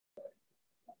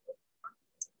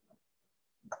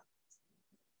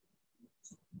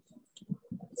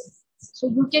So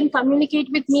you can communicate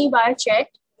with me via chat.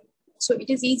 So it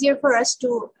is easier for us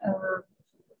to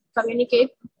communicate.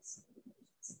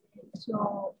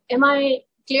 So am I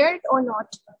cleared or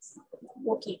not?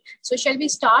 Okay. So shall we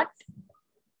start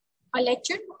a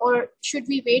lecture, or should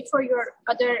we wait for your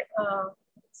other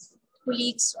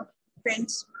colleagues or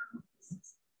friends?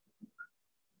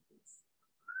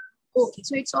 Okay,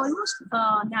 so it's almost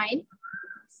 9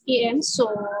 a.m.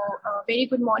 So very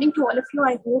good morning to all of you.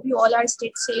 I hope you all are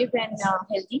stayed safe and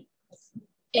healthy.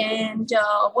 And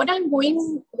what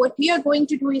we are going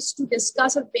to do is to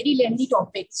discuss a very lengthy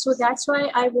topic. So that's why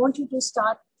I want you to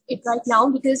start it right now,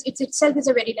 because it itself is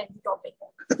a very lengthy topic.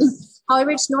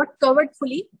 However, it's not covered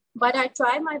fully, but I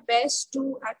try my best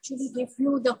to actually give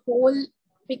you the whole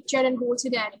picture and whole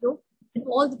scenario and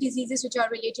all the diseases which are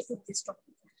related to this topic.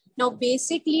 Now,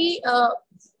 basically,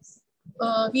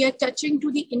 we are touching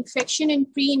to the infection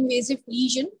and pre-invasive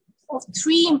lesion of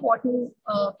three important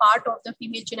part of the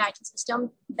female genital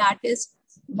system, that is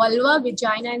vulva,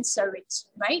 vagina, and cervix,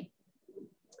 right?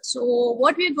 So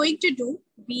what we are going to do,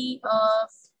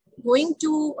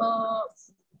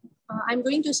 I'm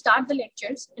going to start the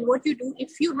lectures, and what you do,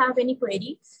 if you have any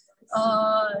query,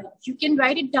 you can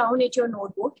write it down at your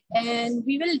notebook, and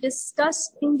we will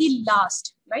discuss in the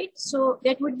last, right? So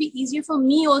that would be easier for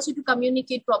me also to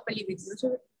communicate properly with you.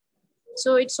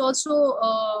 So it's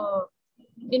also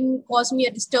didn't cause me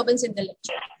a disturbance in the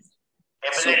lecture.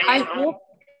 So I hope,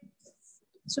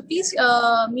 so please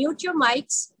mute your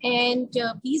mics and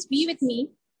please be with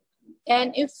me.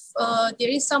 And if there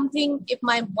is something, if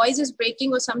my voice is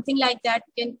breaking or something like that,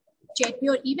 you can check me,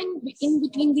 or even in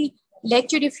between the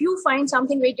lecture, if you find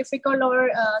something very difficult or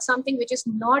something which is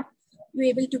not you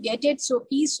able to get it, so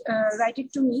please write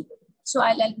it to me, so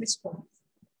I'll respond.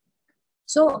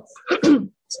 So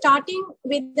starting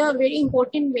with the very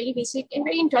important, very basic and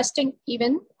very interesting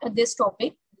even this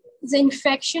topic is the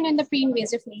infection and the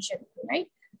pre-invasive lesion, right?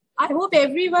 I hope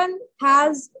everyone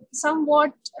has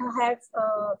somewhat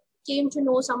came to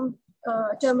know some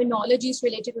terminologies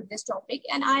related to this topic,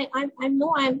 and I have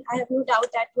no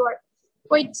doubt that you are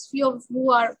quite few of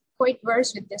you are quite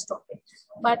versed with this topic.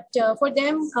 But for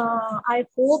them, I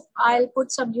hope I'll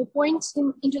put some new points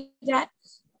into that,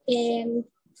 and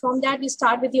from that we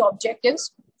start with the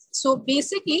objectives. So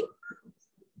basically,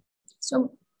 so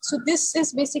this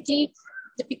is basically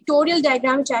the pictorial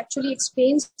diagram which actually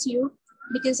explains to you,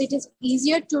 because it is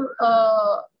easier to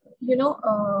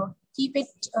keep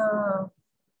it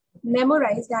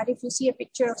memorized, that if you see a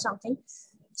picture of something.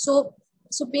 So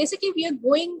basically we are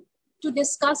going to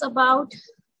discuss about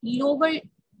lower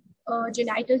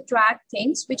genital tract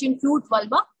things, which include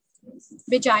vulva,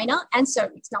 vagina, and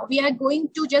cervix. Now we are going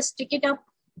to just stick it up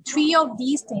three of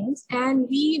these things, and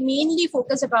we mainly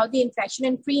focus about the infection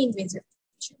and pre-invasive,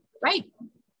 right?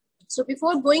 So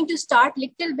before going to start,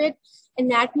 little bit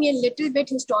anatomy and little bit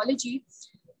histology,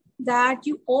 that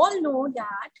you all know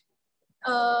that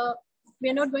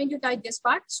we are not going to touch this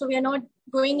part, so we are not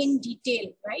going in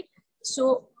detail, right?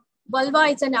 So vulva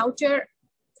is an outer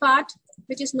part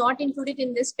which is not included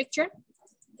in this picture,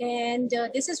 and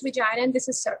this is vagina and this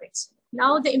is cervix.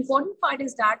 Now the important part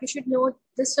is that you should know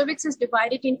the cervix is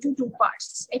divided into two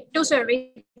parts,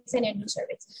 ectocervix and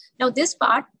endocervix. Now this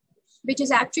part, which is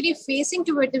actually facing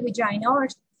toward the vagina or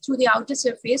through the outer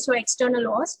surface or external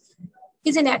walls,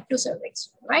 is an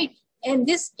ectocervix, right? And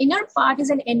this inner part is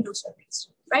an endocervix,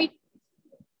 right?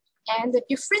 And the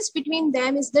difference between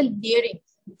them is the layering,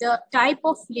 the type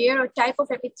of layer or type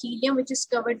of epithelium which is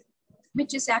covered,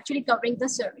 which is actually covering the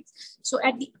cervix. So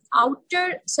at the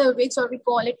outer cervix, or we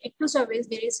call it ectocervix,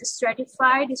 there is a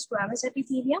stratified squamous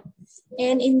epithelium,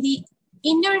 and in the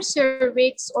inner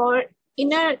cervix or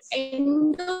inner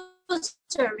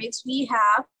endocervix, we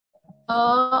have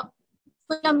a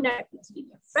columnar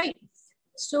epithelium, right?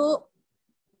 So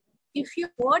if you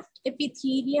what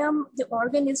epithelium the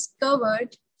organ is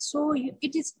covered, so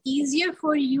it is easier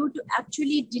for you to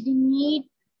actually delineate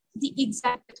the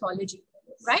exact pathology,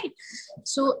 right?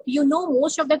 So you know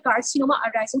most of the carcinoma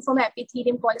arising from an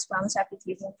epithelium called squamous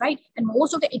epithelium, right? And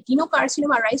most of the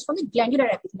adenocarcinoma arise from the glandular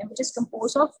epithelium, which is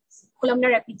composed of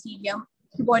columnar epithelium,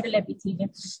 cuboidal epithelium.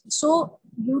 So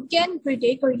you can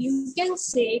predict, or you can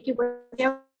say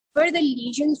whatever the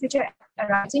lesions which are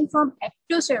arising from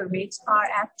ectocervix are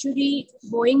actually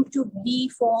going to be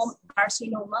from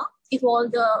carcinoma if all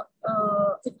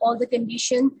the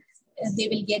condition they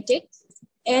will get it.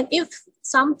 And if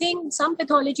some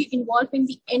pathology involved in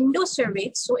the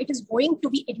endocervix, so it is going to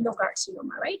be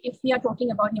adenocarcinoma, right? If we are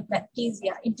talking about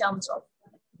neoplasia in terms of.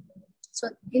 So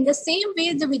in the same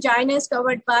way, the vagina is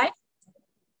covered by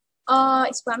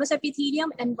squamous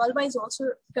epithelium, and vulva is also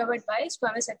covered by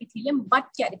squamous epithelium, but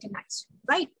keratinized,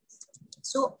 right?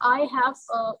 So I have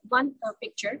one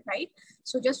picture, right?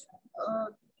 So just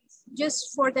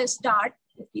for the start,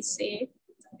 if we say,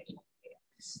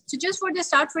 so just for the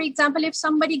start, for example, if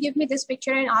somebody give me this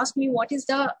picture and ask me what is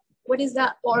the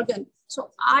organ, so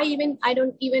I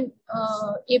don't even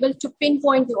able to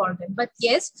pinpoint the organ, but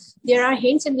yes, there are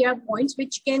hints and there are points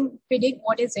which can predict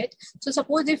what is it. So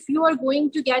suppose if you are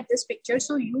going to get this picture,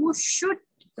 so you should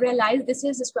realize this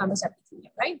is the squamous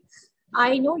epithelium, right?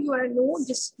 I know you are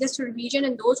this revision,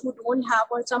 and those who don't have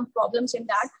or some problems in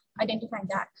that, identify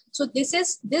that. So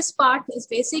this part is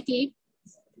basically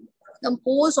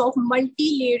composed of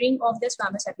multi-layering of the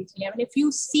squamous epithelium. And if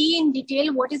you see in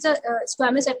detail what is a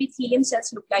squamous epithelium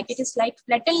cells look like, it is like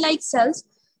flatten-like cells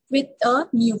with a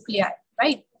nuclei,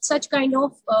 right? Such kind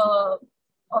of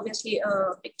obviously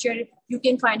picture you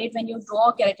can find it when you draw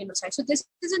a keratinocyte. So this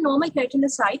is a normal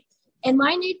keratinocyte. And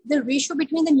mind it, the ratio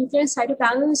between the nuclear and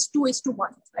cytoplasm is 2:1,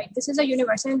 right? This is a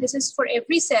universal, and this is for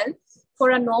every cell. For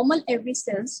a normal every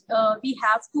cells, we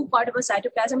have 2 parts of a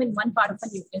cytoplasm and 1 part of a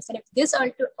nucleus. And if this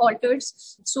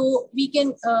alters, so we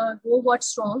can go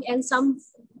what's wrong. And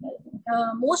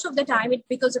most of the time, it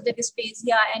because of the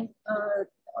dysplasia and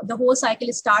the whole cycle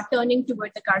is start turning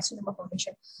toward the carcinoma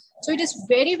formation. So it is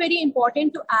very, very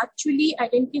important to actually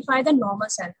identify the normal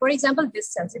cell. For example,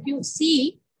 this cells, if you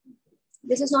see,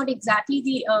 this is not exactly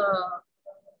the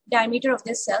diameter of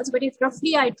this cells, but if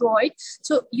roughly I draw it,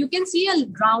 so you can see a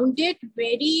rounded,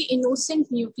 very innocent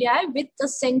nuclei with the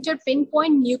center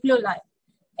pinpoint nucleoli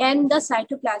and the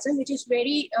cytoplasm, which is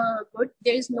very good.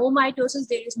 There is no mitosis,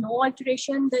 there is no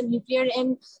alteration. The nuclear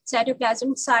and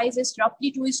cytoplasm size is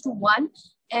roughly 2:1,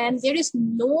 and there is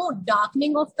no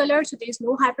darkening of color, so there is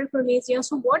no hyperchromasia.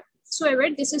 So whatsoever,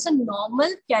 this is a normal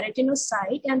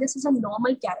keratinocyte, and this is a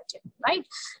normal keratin, right?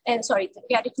 And sorry, the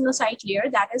keratinocyte layer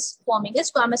that is forming a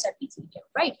squamous epithelium,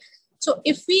 right? So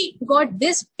if we got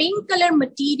this pink color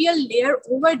material layer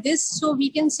over this, so we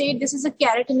can say this is a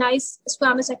keratinized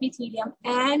squamous epithelium.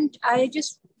 And I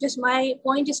just my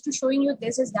point is to showing you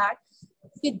this is that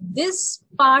okay, this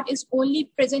part is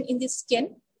only present in the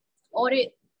skin, or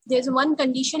there's one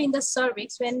condition in the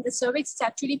cervix when the cervix is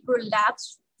actually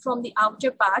prolapsed from the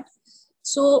outer part.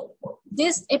 So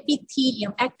this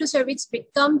epithelium, ectocervix,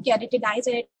 become keratinized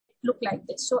and it look like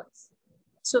this.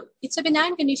 So it's a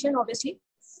benign condition, obviously.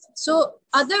 So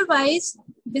otherwise,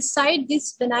 beside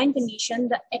this benign condition,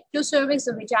 the ectocervix,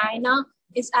 the vagina,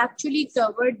 is actually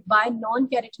covered by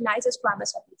non-keratinized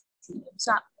squamous epithelium.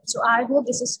 So I hope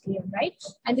this is clear, right?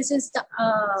 And this is the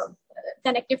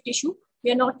connective tissue.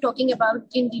 We are not talking about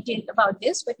in detail about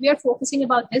this, but we are focusing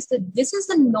about this. That this is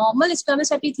the normal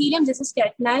squamous epithelium. This is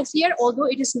keratinized here, although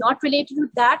it is not related to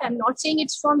that. I'm not saying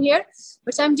it's from here,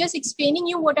 but I'm just explaining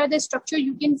you what are the structure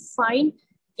you can find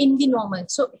in the normal.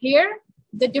 So here,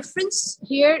 the difference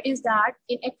here is that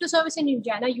in ectocervix and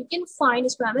vagina, you can find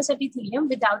squamous epithelium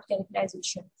without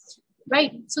keratinization,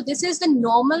 right? So this is the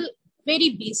normal, very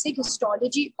basic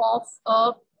histology of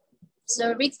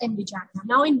cervix and vagina.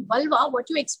 Now in vulva, what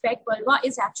you expect, vulva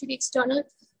is actually external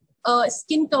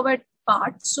skin covered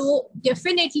part. So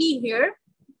definitely here,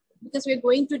 because we're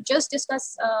going to just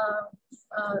discuss,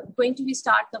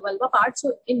 start the vulva part.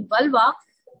 So in vulva,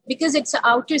 because it's an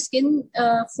outer skin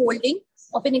folding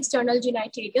of an external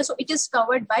genitalia, so it is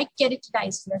covered by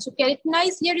keratinized layer. So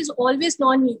keratinized layer is always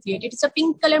non-nucleated. It's a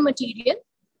pink color material.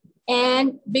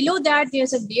 And below that,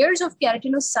 there's a layers of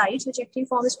keratinocytes, which actually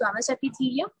form a squamous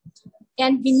epithelium.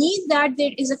 And beneath that,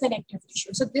 there is a connective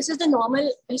tissue. So this is the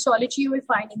normal histology you will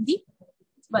find in the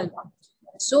vulva.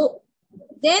 So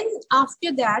then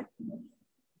after that,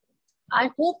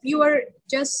 I hope you are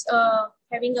just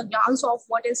having a glance of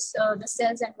what is the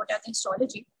cells and what are the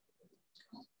histology.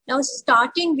 Now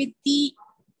starting with the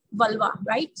vulva,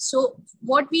 right? So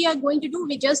what we are going to do,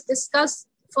 we just discuss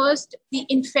first the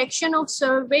infection of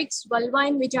cervix, vulva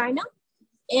and vagina.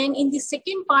 And in the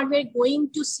second part, we're going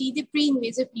to see the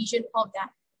pre-invasive lesion of that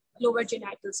lower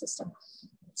genital system.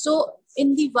 So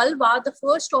in the vulva, the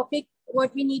first topic,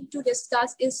 what we need to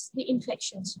discuss is the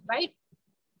infections, right?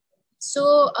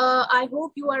 So I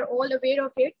hope you are all aware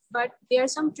of it, but there are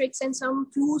some tricks and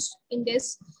some clues in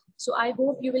this. So I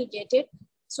hope you will get it.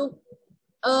 So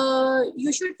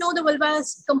you should know the vulva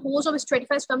is composed of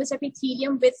stratified squamous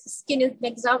epithelium with skin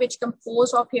mexa, which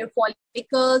composed of hair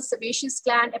follicles, sebaceous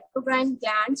gland, epicrine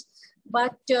glands.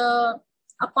 But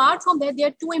apart from that, there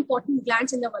are 2 important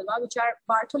glands in the vulva, which are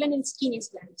Bartholin and Skene's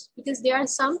glands, because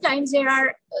sometimes there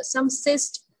are some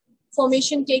cyst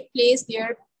formation take place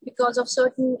there because of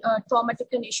certain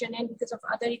traumatic condition and because of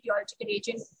other etiological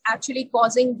agent actually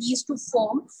causing these to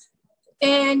form.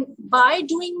 And by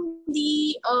doing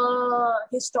the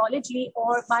histology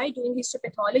or by doing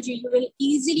histopathology, you will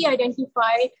easily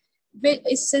identify which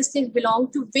cysts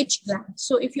belong to which gland.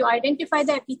 So if you identify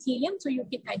the epithelium, so you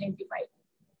can identify it.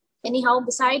 Anyhow,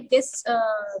 beside this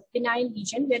benign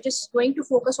lesion, we're just going to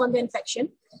focus on the infection.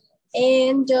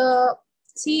 And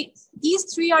see,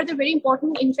 these three are the very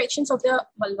important infections of the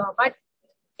vulva, but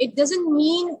it doesn't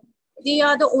mean they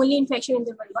are the only infection in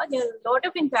the vulva. There are a lot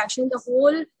of infections. The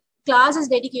whole class is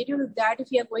dedicated to that if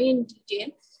we are going in detail.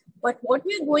 But what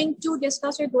we're going to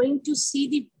discuss, we're going to see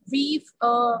the brief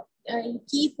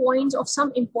key points of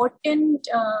some important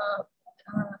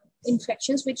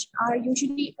infections which are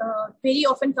usually very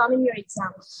often come in your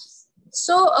exam.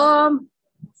 So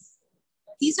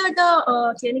these are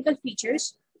the clinical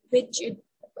features which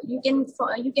you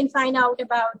can find out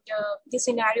about the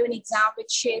scenario in exam,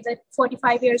 which says that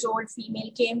 45 years old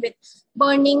female came with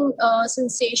burning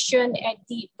sensation at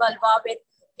the vulva with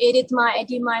erythema,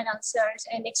 edema, and ulcers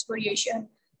and excoriation.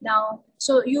 Now,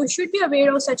 so you should be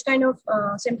aware of such kind of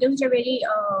symptoms. Are very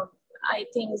I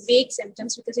think vague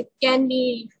symptoms, because it can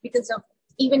be because of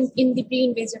even in the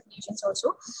pre-invasive lesions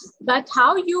also. But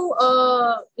how you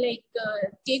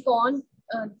take on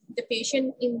the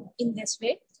patient in this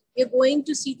way, you're going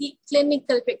to see the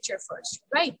clinical picture first,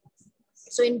 right?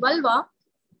 So in vulva,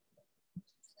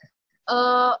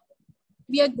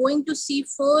 we are going to see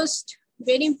first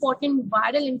very important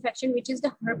viral infection, which is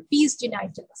the herpes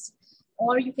genitals,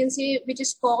 or you can say which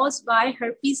is caused by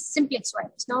herpes simplex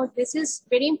virus. Now, this is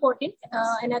very important,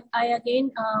 and I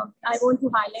want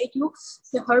to highlight you,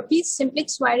 the herpes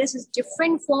simplex virus is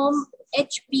different from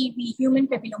HPV, human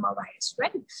papilloma virus,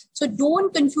 right? So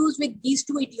don't confuse with these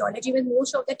two etiology, when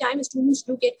most of the time students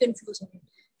do get confused.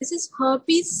 This is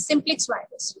herpes simplex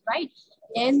virus, right?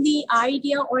 And the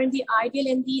idea or the ideal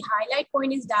and the highlight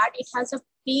point is that it has a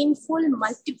painful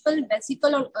multiple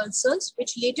vesicle or ulcers,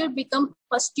 which later become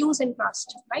pustules and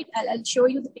crust, right? I'll show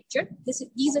you the picture.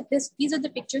 These are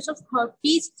the pictures of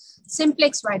herpes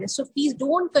simplex virus. So please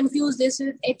don't confuse this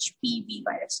with HPV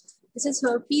virus. This is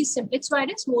herpes simplex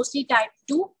virus, mostly type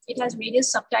 2. It has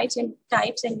various subtypes and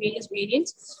types and various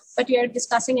variants, but we are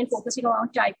discussing and focusing on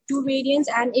type 2 variants,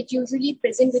 and it usually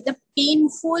presents with a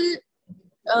painful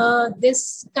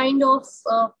this kind of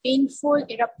painful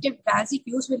eruptive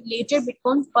vesicules will later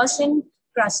become pus and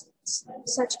crusts,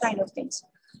 such kind of things.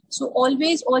 So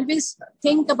always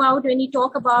think about when you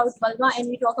talk about vulva and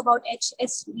we talk about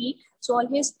HSV, so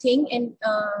always think and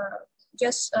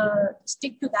just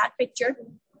stick to that picture.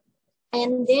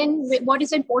 And then what is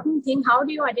the important thing? How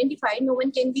do you identify? No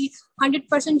one can be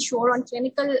 100% sure on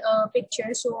clinical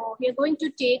picture. So we are going to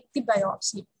take the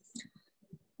biopsy.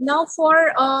 Now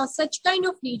for such kind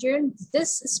of lesion,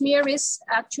 this smear is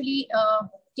actually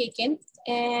taken,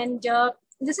 and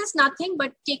this is nothing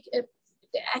but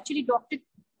actually doctor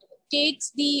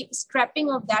takes the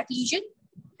scraping of that lesion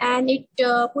and it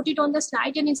put it on the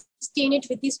slide and stain it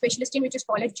with the specialist stain, which is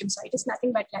called Genital. It is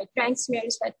nothing but like Tract smear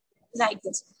is like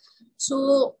this.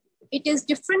 So it is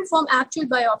different from actual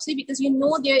biopsy, because you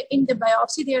know there in the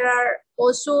biopsy there are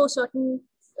also certain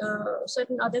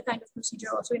other kind of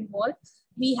procedure also involved.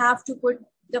 We have to put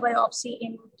the biopsy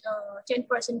in 10%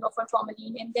 buffer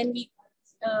formalin, and then we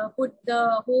put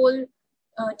the whole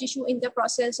tissue in the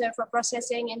processor for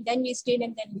processing, and then we stain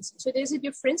and then we see. So there's a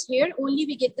difference here. Only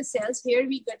we get the cells. Here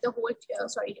we get the whole,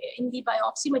 in the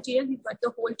biopsy material, we got the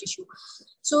whole tissue.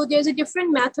 So there's a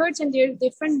different methods and there's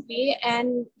different way,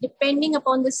 and depending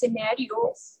upon the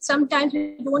scenario, sometimes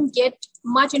we don't get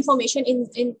much information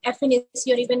in FNAC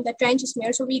or even the trench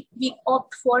smear. So we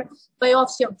opt for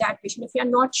biopsy of that patient if we are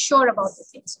not sure about the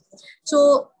things.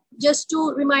 So just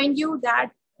to remind you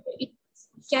that it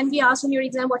can be asked in your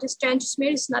exam, what is trench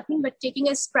smear? Is nothing but taking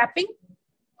a scraping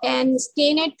and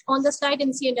stain it on the slide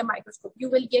and see under microscope. You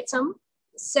will get some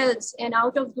cells, and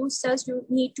out of those cells, you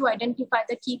need to identify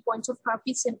the key points of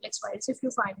herpes simplex virus if you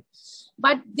find it.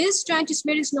 But this trench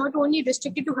smear is not only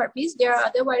restricted to herpes, there are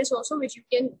other viruses also which you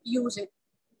can use it,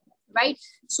 right?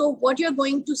 So what you're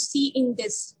going to see in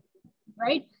this,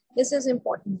 right? This is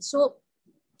important. So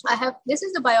this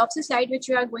is the biopsy slide which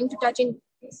we are going to touch in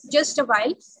just a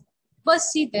while.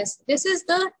 First, see this. This is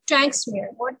the Tract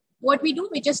smear. What we do,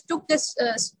 we just took this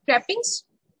scrapings,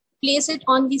 place it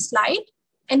on the slide,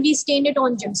 and we stained it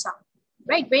on Genital,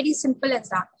 right? Very simple as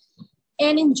that.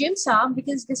 And in Genital,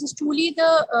 because this is truly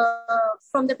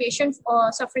from the patient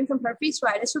suffering from herpes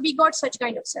virus, so we got such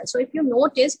kind of cell. So if you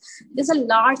notice, there's a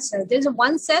large cell. There's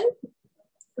one cell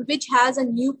which has a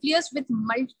nucleus with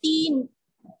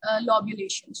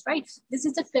multi-lobulations, right? This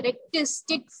is a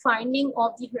characteristic finding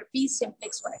of the herpes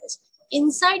simplex virus.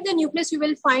 inside the nucleus, you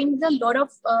will find a lot of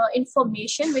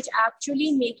information which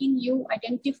actually making you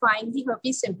identifying the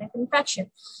herpes simplex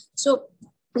infection. So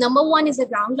number one is the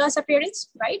ground glass appearance,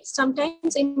 right?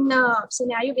 Sometimes in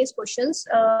scenario-based questions,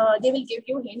 they will give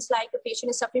you hints like the patient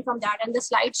is suffering from that, and the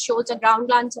slide shows a ground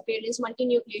glass appearance,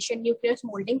 multinucleation, nucleus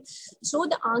molding. So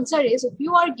the answer is, if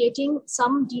you are getting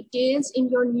some details in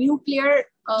your nuclear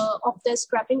of the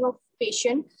scrapping of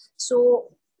patient, so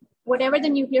whatever the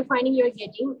nuclear finding you're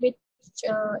getting, which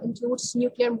includes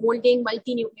nuclear molding,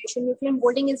 multinucleation. Nuclear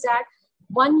molding is that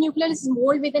one nucleus is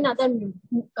molded with another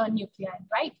nuclei,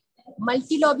 right?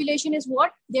 Multilobulation is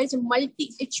what? There's a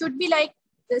it should be like,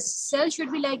 the cell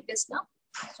should be like this now.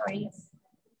 Sorry,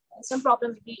 some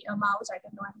problem with the mouse, I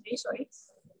don't know, I'm very sorry.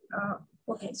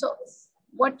 Okay, so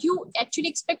what you actually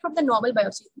expect from the normal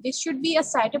biopsy, this should be a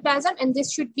cytoplasm and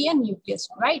this should be a nucleus,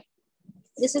 right?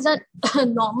 This is a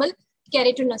normal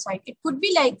keratinocyte. It could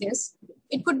be like this,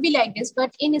 it could be like this,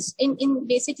 but in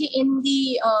basically in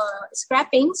the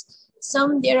scrappings,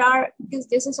 there are, because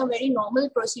this is a very normal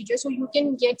procedure, so you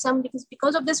can get some,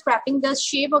 because of the scrapping, the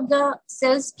shape of the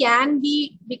cells can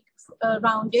be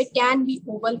rounded, can be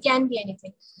oval, can be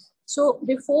anything. So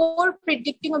before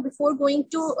predicting or before going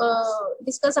to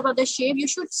discuss about the shape, you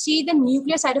should see the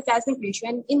nuclear cytoplasmic ratio,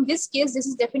 and in this case, this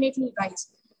is definitely rise.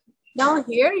 Now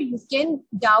here you can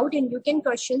doubt and you can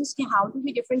question how to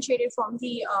be differentiated from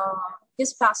the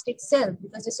this plastic cell,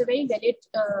 because it's a very valid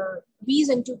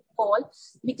reason to call,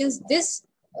 because this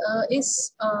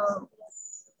is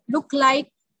look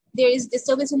like there is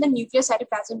disturbance in the nuclear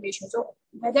cytoplasm ratio. So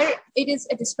whether it is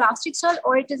a dysplastic cell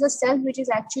or it is a cell which is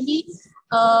actually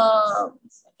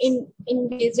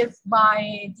invasive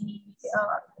by the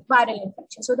viral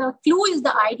infection. So the clue is,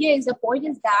 the idea is, the point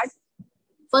is that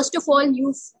first of all,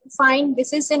 you find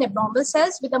this is an abnormal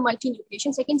cells with a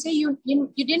multinucleation. Second, say you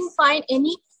didn't find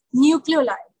any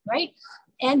nucleoli, right?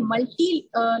 And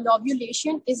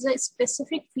multilobulation is a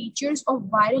specific features of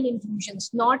viral inclusions,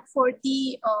 not for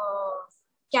the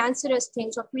cancerous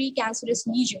things or precancerous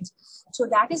lesions. So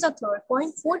that is a third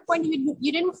point. Fourth point,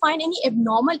 you didn't find any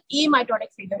abnormal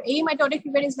amitotic figure. Amitotic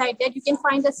figure is like that. You can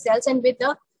find the cells and with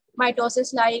the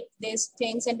mitosis like these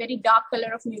things and very dark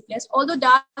color of nucleus. Although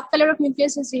dark color of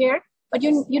nucleus is here, but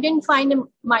you didn't find the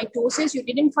mitosis, you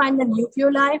didn't find the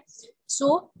nucleoli.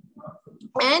 So,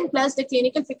 and plus the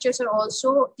clinical pictures are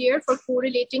also there for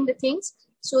correlating the things.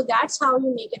 So that's how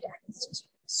you make a diagnosis.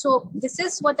 So this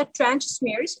is what the trench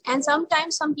smears, and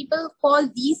sometimes some people call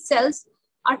these cells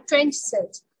are trench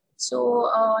cells. So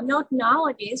not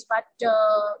nowadays, but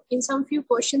in some few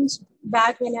questions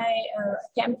back when I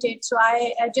attempted, so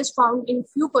I just found in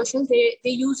few questions they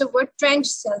use the word trench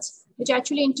cells, which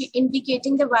actually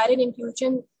indicating the viral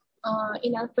inclusion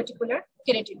in a particular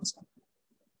keratinocyte.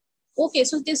 Okay,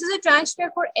 so this is a transfer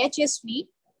for HSV,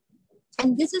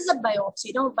 and this is a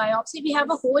biopsy. Now, biopsy, we have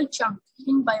a whole chunk.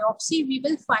 In biopsy, we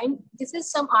will find, this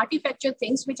is some artifactual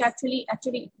things, which actually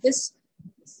this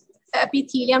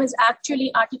epithelium is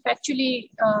actually artifactually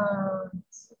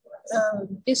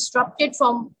disrupted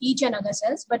from each another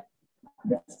cells, but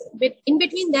in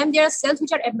between them, there are cells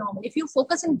which are abnormal. If you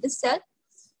focus on this cell,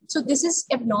 so this is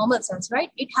abnormal cells,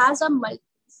 right? It has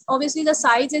obviously the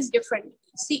size is different.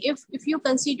 See, if you're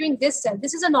considering this cell,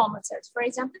 this is a normal cell, for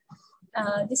example,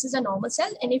 this is a normal cell,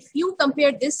 and if you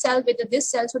compare this cell with this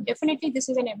cell, so definitely this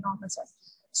is an abnormal cell.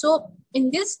 So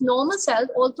in this normal cell,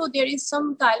 although there is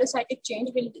some thyrocytic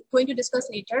change, we're going to discuss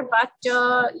later, but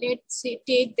let's say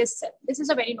take this cell. This is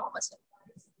a very normal cell.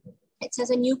 It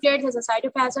has a nucleus, it has a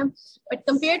cytoplasm, but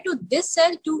compared to this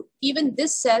cell to even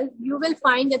this cell, you will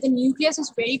find that the nucleus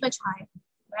is very much higher,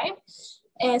 right?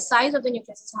 Size of the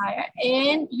nucleus is higher,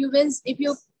 and you will, if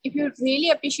you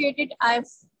really appreciate it,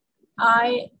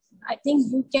 I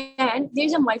think you can.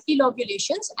 There's a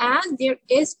multilobulations, and there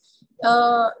is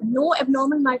no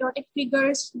abnormal mitotic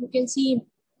figures. You can see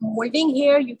molding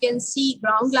here. You can see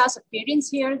ground glass appearance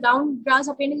here. Ground glass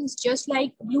appearance is just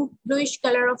like bluish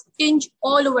color of tinge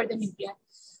all over the nucleus.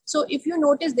 So if you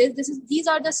notice these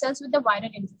are the cells with the viral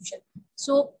inclusion.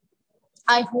 So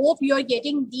I hope you are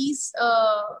getting these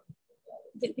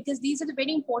because these are the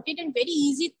very important and very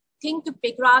easy thing to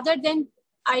pick, rather than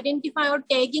identify or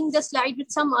tagging the slide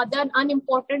with some other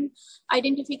unimportant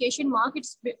identification mark.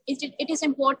 It is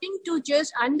important to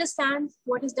just understand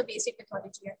what is the basic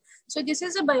pathology here. So this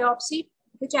is a biopsy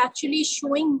which actually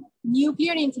showing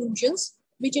nuclear inclusions,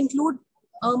 which include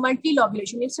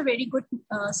multilobulation. It's a very good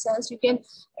cells. You can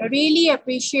really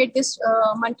appreciate this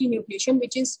multinucleation,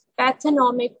 which is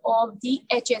pathognomic of the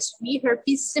HSV,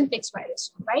 herpes simplex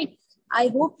virus, right? I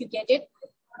hope you get it.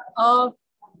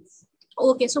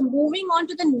 Okay, so moving on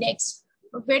to the next.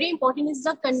 very important is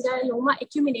the condyloma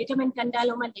accumulatum and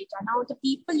condyloma lata. Now, the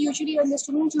people usually, and the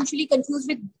students usually confuse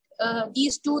with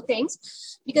these two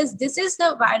things, because this is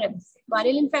the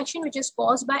viral infection which is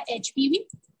caused by HPV,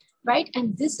 right?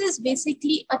 And this is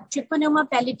basically a Treponema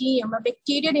pallidum, a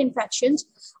bacterial infections,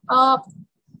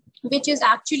 which is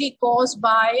actually caused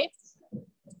by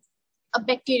a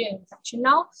bacterial infection.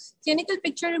 Now, clinical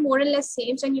picture is more or less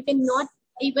same, and you cannot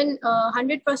even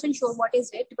 100% sure what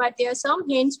is it, but there are some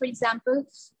hints. For example,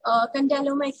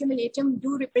 condyloma accumulatum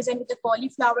do represent the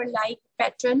cauliflower-like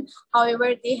pattern.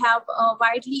 However, they have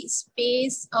widely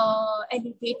spaced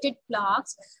elevated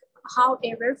plaques.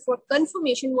 However, for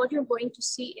confirmation, what you're going to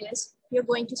see is, you're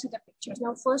going to see the pictures.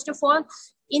 Now, first of all,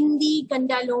 in the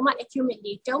condyloma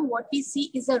accumulatum, what we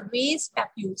see is a raised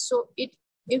papule. So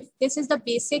if this is the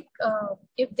basic,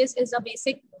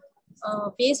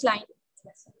 baseline,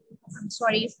 I'm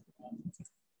sorry,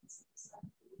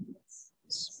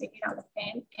 pick it out of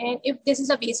pen. And if this is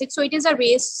a basic, so it is a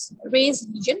raised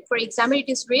lesion. For example, it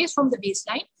is raised from the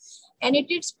baseline, and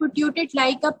it is protruded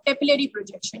like a papillary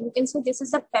projection. You can say this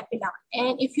is a papilla.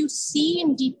 And if you see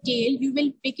in detail, you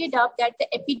will pick it up that the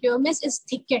epidermis is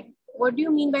thickened. What do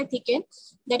you mean by thickened?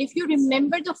 That if you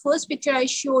remember the first picture I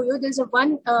show you, there's a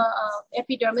one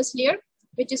epidermis layer,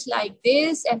 which is like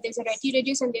this, and there's a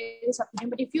retiragius, and there is a,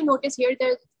 but if you notice here,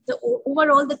 the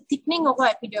overall the thickening of our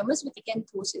epidermis with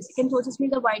acanthosis. Acanthosis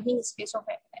means the widening space of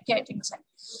keratinocyte.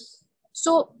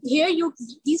 So here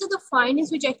these are the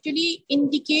findings which actually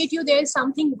indicate you there is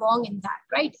something wrong in that,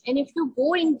 right? And if you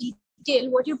go in detail,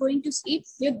 what you're going to see,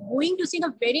 you're going to see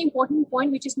the very important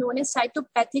point, which is known as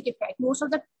cytopathic effect. Most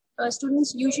of the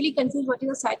students usually confuse what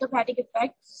is a cytopathic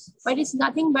effect, but it's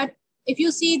nothing but, if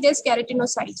you see this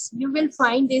keratinocytes, you will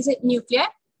find there's a nuclei,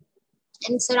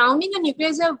 and surrounding the nuclei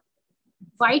is a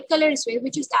white color space,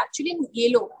 which is actually in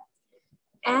yellow,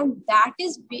 and that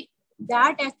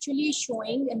actually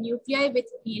showing a nuclei with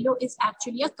yellow is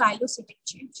actually a chylocytic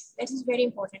change. That is very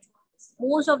important.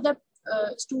 Most of the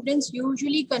students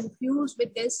usually confuse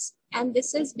with this, and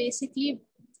this is basically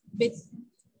with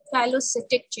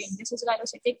chylocytic change. This is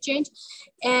chylocytic change,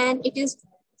 and it is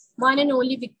one and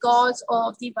only because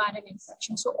of the viral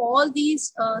infection. So all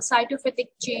these cytopathic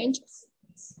change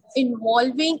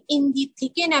involving in the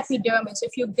thickened epidermis,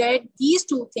 if you get these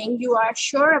two things, you are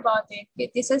sure about it.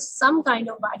 This is some kind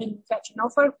of viral infection. Now,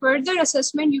 for further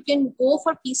assessment, you can go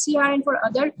for PCR and for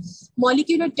other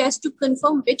molecular tests to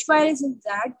confirm which virus is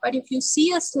that. But if you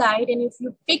see a slide and if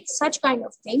you pick such kind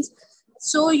of things,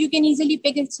 so you can easily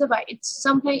pick it's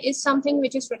something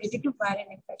which is related to viral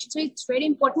infection. So it's very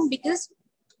important because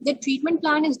the treatment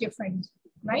plan is different,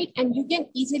 right? And you can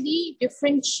easily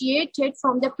differentiate it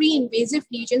from the pre-invasive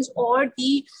lesions or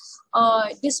the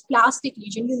dysplastic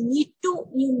lesion. You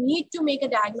need to make a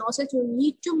diagnosis. You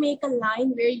need to make a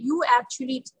line where you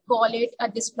actually call it a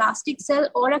dysplastic cell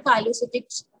or a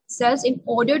chylocytic cells in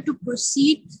order to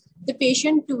proceed the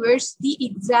patient towards the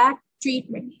exact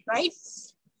treatment, right?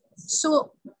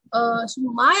 So, so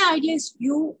my idea is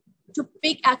to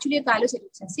pick actually a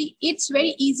chylocytic cell. See, it's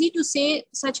very easy to say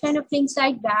such kind of things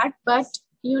like that, but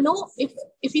you know, if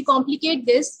we complicate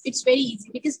this, it's very easy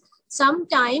because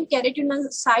sometimes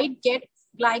keratinocyte get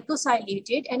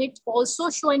glycosylated and it's also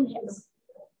shown yellow.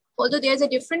 Although there's a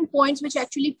different points which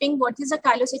actually ping what is a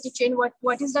chylocytic change,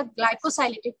 what is the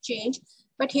glycosylated change.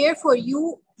 But here for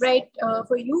you, right,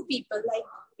 for you people, like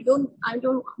I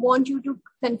don't want you to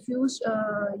confuse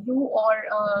you or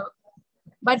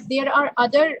but there are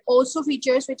other also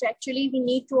features which actually we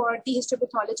need to, or the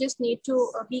histopathologists need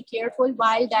to be careful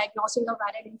while diagnosing a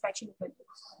viral infection.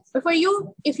 But for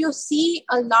you, if you see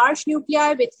a large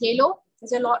nuclei with halo,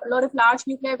 there's a lot of large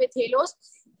nuclei with halos,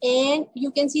 and you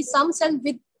can see some cells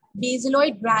with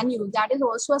basaloid granule, that is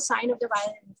also a sign of the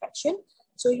viral infection.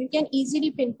 So you can easily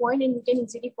pinpoint and you can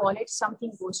easily call it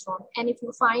something goes wrong. And if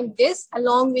you find this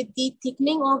along with the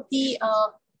thickening of the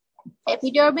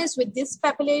epidermis with this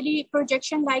papillary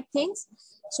projection like things,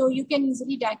 so you can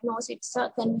easily diagnose it's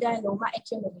a condyloma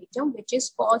accumulatum, which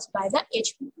is caused by the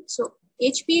HPV. So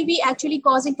HPV actually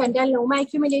causing condyloma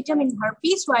accumulatum. In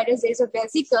herpes virus, there's a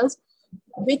vesicles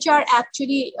which are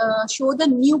actually show the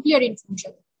nuclear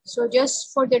intrusion. So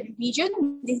just for the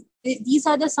revision, these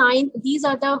are the signs, these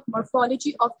are the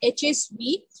morphology of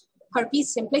HSV,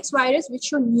 herpes simplex virus, which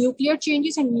show nuclear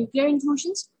changes and nuclear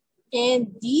intrusions.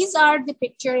 And these are the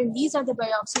picture and these are the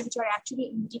biopsy which are actually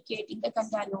indicating the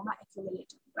condyloma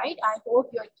accumulatum, right? I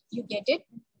hope you get it.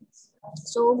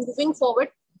 So moving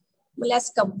forward,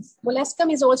 molluscum.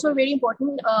 Molluscum is also a very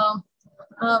important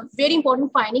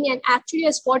finding and actually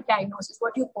a spot diagnosis,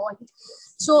 what you call it.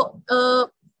 So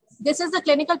this is the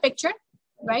clinical picture,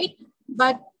 right?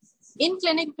 But In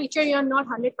clinical picture, you're not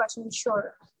 100%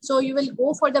 sure. So you will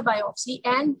go for the biopsy,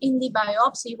 and in the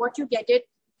biopsy, what you get it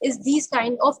is these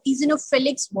kind of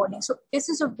eosinophilic body. So this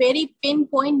is a very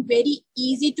pinpoint, very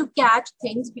easy to catch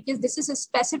things because this is a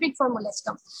specific for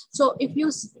molluscum. So if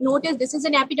you notice, this is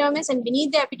an epidermis, and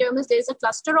beneath the epidermis, there is a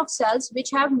cluster of cells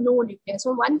which have no nucleus.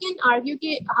 So one can argue,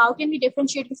 how can we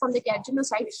differentiate it from the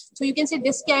keratinocyte? So you can say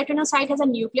this keratinocyte has a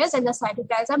nucleus and the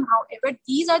cytoplasm. However,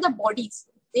 these are the bodies.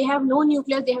 They have no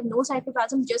nucleus, they have no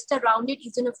cytoplasm, just a rounded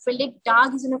eosinophilic,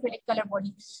 dark eosinophilic color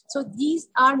body. So these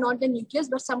are not the nucleus,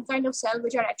 but some kind of cell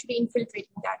which are actually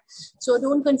infiltrating that. So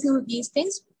don't confuse these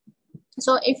things.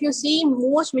 So if you see,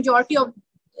 majority of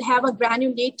have a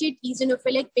granulated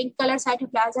eosinophilic pink color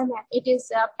cytoplasm, and it is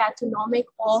a pathognomic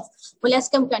of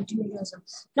molluscum continuosum.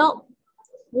 Now,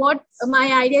 what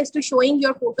my idea is to showing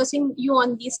you're focusing you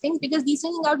on these things because these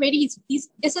things are very easy.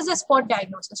 This is a spot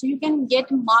diagnosis. So you can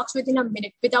get marks within a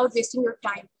minute without wasting your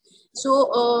time.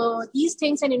 So these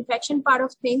things and infection part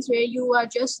of things where you are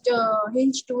just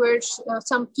hinged towards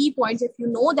some key points. If you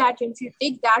know that, if you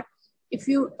take that, if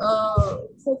you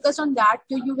focus on that,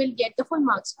 you will get the full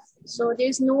marks. So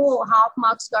there's no half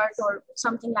marks cut or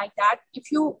something like that.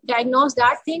 If you diagnose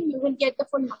that thing, you will get the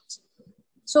full marks.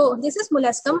 So this is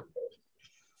molluscum.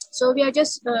 So we are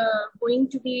just going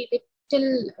to be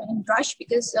little in rush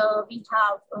because we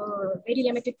have very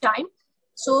limited time.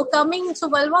 So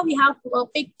vulva, we have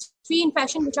picked 3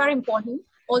 infections which are important.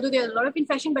 Although there are a lot of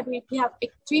infections, but we have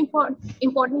picked 3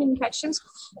 important infections,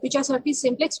 which are herpes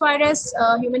simplex virus,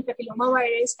 human papilloma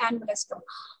virus, and molluscum.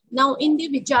 Now, in the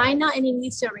vagina and in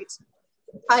the cervix,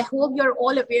 I hope you're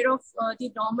all aware of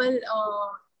the normal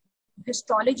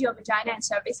histology of vagina and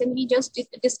cervix, and we just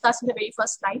discussed in the very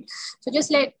first slide. So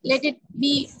just let it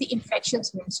be the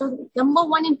infections here. So number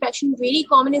 1 infection, very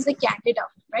common, is the candida,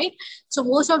 right? So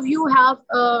most of you have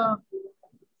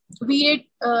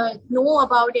know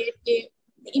about it. The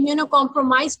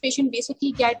immunocompromised patient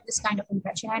basically get this kind of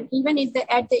infection, and even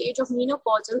at the age of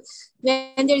menopausal,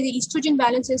 when there the estrogen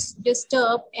balance is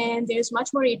disturbed and there is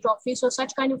much more atrophy, so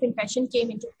such kind of infection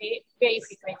came into play very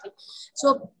frequently.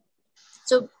 So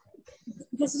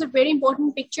this is a very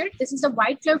important picture. This is a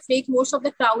white club flake, most of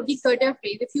the cloudy curta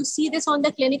phase. If you see this on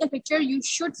the clinical picture, you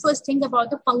should first think about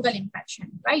the fungal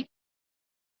infection, right?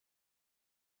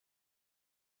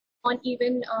 On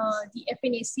even the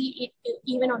FNAC,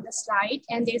 even on the slide,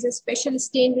 and there's a special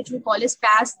stain which we call as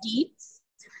PAS-D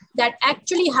that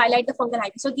actually highlight the fungal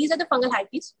hyphae. So these are the fungal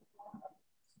hyphae,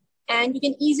 and you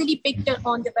can easily pick it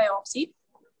on the biopsy.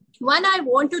 One I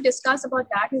want to discuss about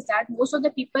that is that most of the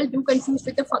people do confuse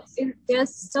with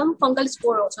there's some fungal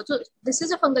spore also. So this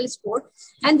is a fungal spore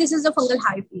and this is a fungal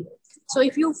hyphae. So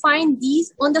if you find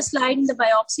these on the slide in the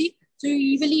biopsy, so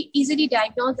you easily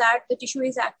diagnose that the tissue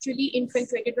is actually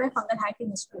infiltrated by fungal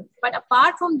hyphae spore. But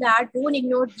apart from that, don't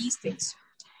ignore these things.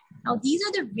 Now, these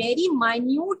are the very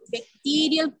minute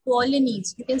bacterial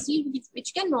colonies. You can see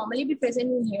which can normally be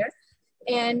present in here.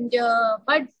 And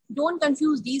but don't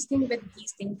confuse these things with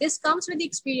these things. This comes with the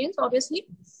experience, obviously,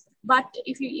 but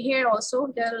if you hear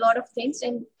also, there are a lot of things,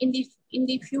 and in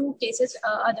the few cases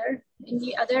in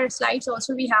the other slides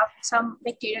also we have some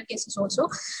bacterial cases also,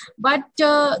 but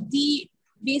the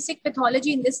basic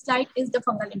pathology in this slide is the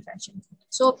fungal infection.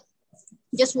 So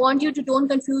just want you to don't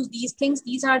confuse these things.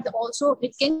 These are also,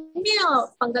 it can be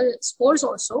fungal spores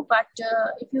also, but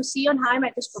if you see on high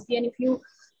microscopy and if you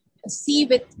see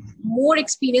with more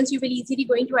experience, you will easily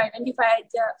going to identify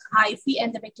the hyphae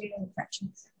and the bacterial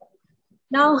infections.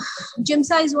 Now,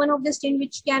 GIMSA is one of the stain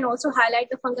which can also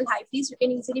highlight the fungal hyphae. You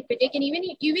can easily predict, and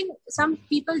even some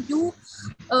people do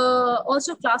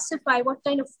also classify what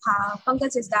kind of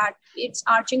fungus is that. It's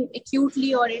arching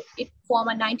acutely, or it form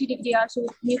a 90-degree arch. So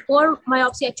before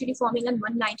myopsy actually forming a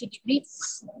 190-degree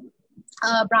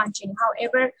branching.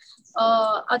 However,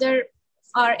 other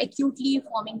are acutely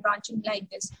forming branching like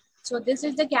this. So this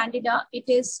is the candida. It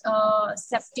is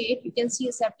septate. You can see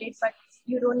a septate, but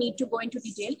you don't need to go into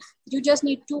detail. You just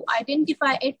need to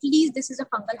identify at least this is a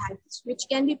fungal hyphae, which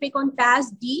can be picked on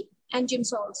PAS-D and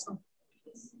GIMSA also.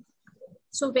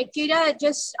 So bacteria,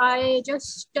 I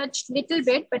just touched little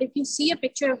bit, but if you see a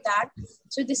picture of that,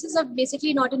 so this is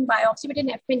basically not in biopsy, but in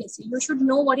FNAC. You should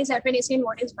know what is FNAC and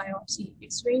what is biopsy.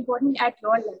 It's very important at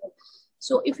your level.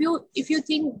 So if you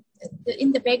think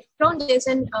in the background there's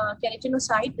an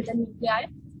keratinocyte with a nuclei,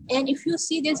 and if you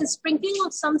see there's a sprinkling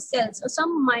of some cells or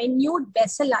some minute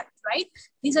bacilli, right?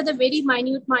 These are the very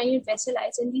minute bacilli,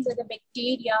 and these are the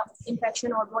bacteria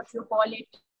infection, or what you call it,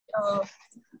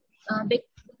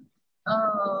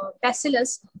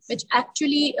 bacillus, which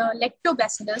actually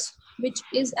lactobacillus, which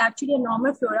is actually a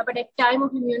normal flora, but at time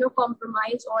of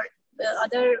immunocompromise or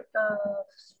other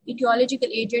etiological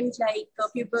agents like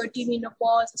puberty,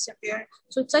 menopause, disappear.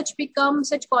 So such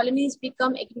colonies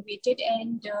become aggravated,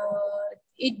 and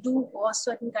it do cause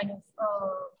certain kind of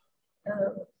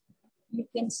you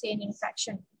can say an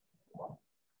infection.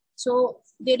 So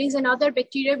there is another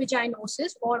bacteria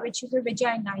vaginosis, or which is a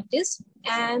vaginitis,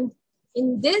 and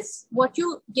in this, what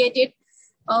you get it,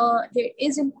 there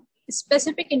is a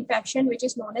specific infection which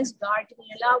is known as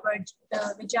Gardnerella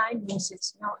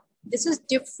vaginosis. Now, this is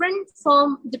different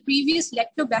from the previous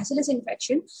lactobacillus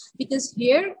infection because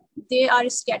here they are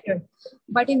scattered.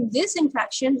 But in this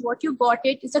infection, what you got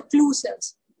it is a clue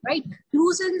cells, right?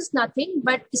 Clue cells is nothing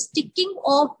but sticking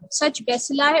of such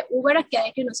bacilli over a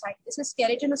keratinocyte. This is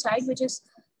keratinocyte, which is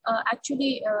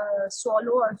actually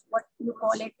swallow, or what you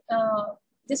call it.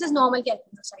 This is normal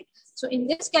keratinocyte. So in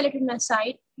this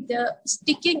keratinocyte, the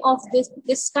sticking of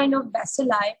this kind of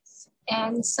bacilli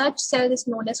and such cell is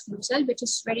known as clue cell, which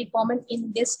is very common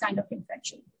in this kind of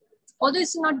infection. Although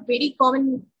it's not very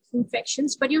common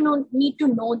infections, but you need to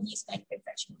know these kind of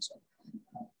infections.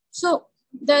 So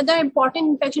the other important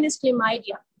infection is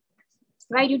chlamydia,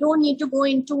 right? You don't need to go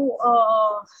into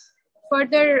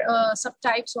further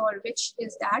subtypes or which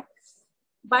is that,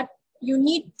 but you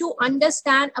need to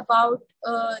understand about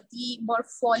the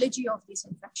morphology of this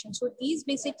infection. So these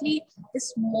basically the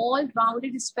small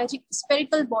rounded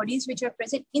spherical bodies which are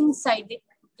present inside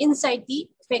the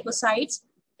phagocytes,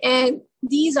 and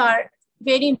these are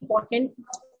very important,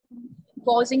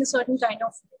 causing a certain kind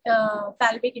of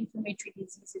pelvic inflammatory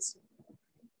diseases.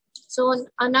 So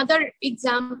another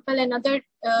example,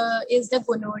 is the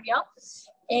gonorrhea,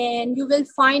 and you will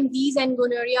find these and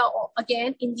gonorrhea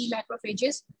again in the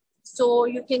macrophages. So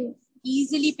you can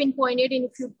easily pinpoint it, and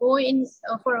if you go in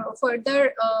for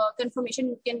further confirmation,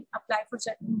 you can apply for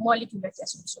certain molecular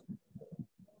tests also.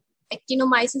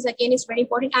 Actinomyces again is very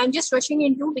important. I'm just rushing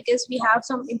into because we have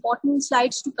some important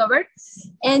slides to cover,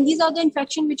 and these are the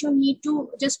infection which you need to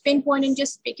just pinpoint and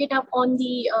just pick it up on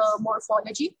the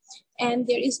morphology, and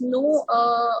there is no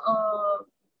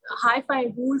hi-fi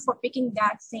rule for picking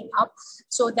that thing up.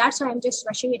 So that's why I'm just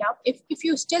rushing it up. If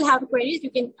you still have queries, you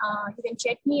can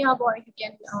check me up, or you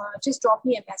can just drop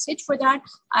me a message for that.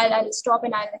 I'll stop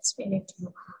and I'll explain it to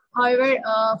you. However,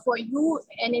 for you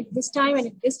and at this time and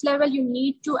at this level, you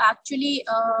need to actually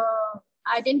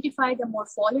identify the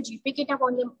morphology, pick it up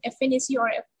on the FNAC or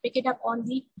pick it up on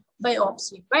the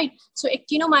biopsy, right? So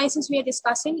actinomyces we are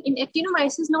discussing. In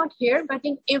actinomyces, not here, but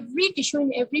in every tissue,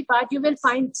 in every part, you will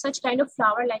find such kind of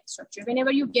flower-like structure.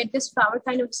 Whenever you get this flower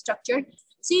kind of structure,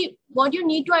 see what you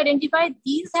need to identify,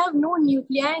 these have no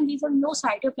nuclei and these have no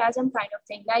cytoplasm kind of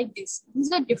thing like this. This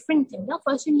is a different thing. Now,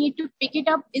 first you need to pick it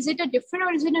up. Is it a different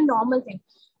or is it a normal thing?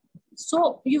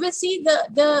 So you will see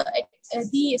the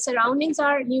surroundings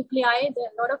are nuclei. There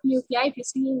are a lot of nuclei. If you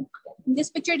see in this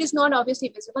picture, it is not obviously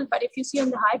visible, but if you see on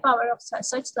the high power of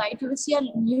such slide, you will see a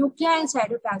nuclei and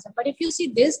cytoplasm. But if you see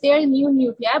this, there are new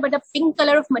nuclei, but a pink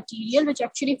color of material, which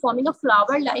actually forming a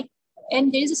flower-like,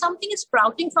 and there is something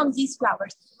sprouting from these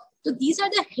flowers. So these are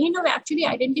the hint of actually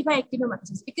identify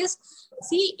actinomyces. Because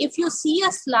see, if you see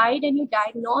a slide and you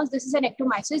diagnose this is an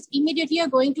actinomyces, immediately you're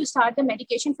going to start the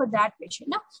medication for that patient.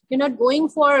 No? You're not going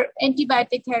for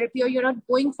antibiotic therapy, or you're not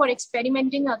going for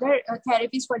experimenting other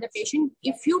therapies for the patient.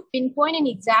 If you pinpoint and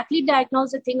exactly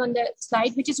diagnose the thing on the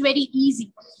slide, which is very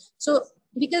easy. So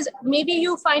because maybe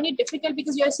you find it difficult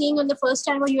because you're seeing on the first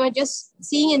time, or you are just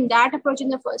seeing in that approach in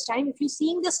the first time. If you're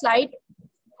seeing the slide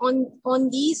on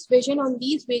these vision,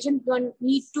 you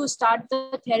need to start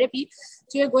the therapy.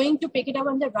 So you're going to pick it up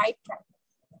on the right track.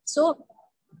 So,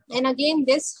 and again,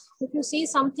 this, if you see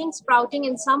something sprouting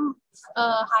in some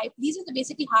these are the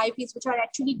basically hyphae which are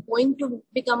actually going to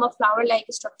become a flower-like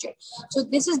structure. So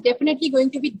this is definitely going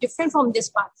to be different from this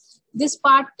part. This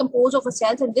part composed of a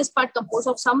cells, and this part composed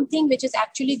of something which is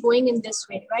actually going in this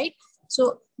way, right?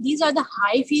 So these are the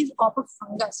hyphae of a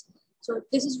fungus. So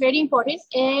this is very important,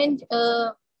 and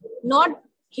not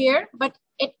here, but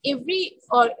at every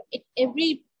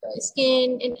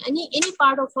skin, in any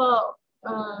part of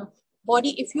a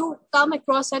body, if you come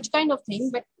across such kind of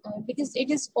thing, but because it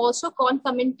is also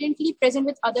concomitantly present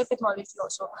with other pathology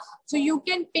also. So you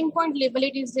can pinpoint, label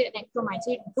it as an actinomyces.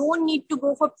 You don't need to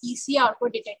go for PCR for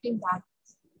detecting that.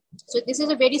 So this is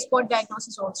a very spot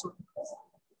diagnosis also.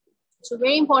 So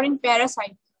very important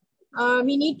parasite.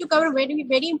 We need to cover very,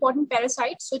 very important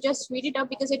parasites. So just read it up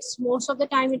because it's most of the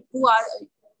time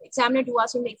examiner do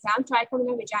us in the exam.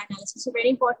 Trichomonas vaginalis is a very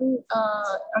important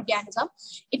organism.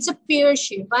 It's a pear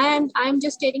shape. I'm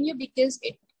just telling you because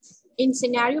in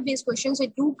scenario-based questions,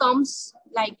 it comes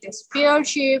like this: pear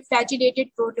shape, flagellated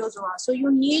protozoa. So you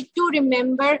need to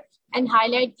remember and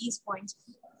highlight these points.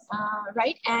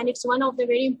 right? And it's one of the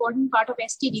very important part of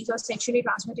STDs or sexually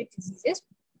transmitted diseases.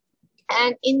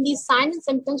 And in these signs and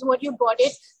symptoms, what you got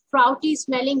it, frothy,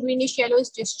 smelling, greenish, yellowish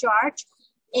discharge.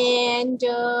 And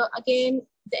again,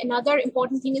 another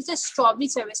important thing is the strawberry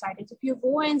cervicitis. If you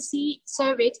go and see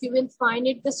cervix, you will find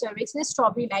it, the cervix is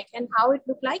strawberry-like. And how it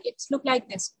look like? It's look like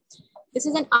this. This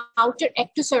is an outer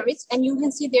ectocervix, and you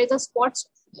can see there's a spots,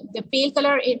 the pale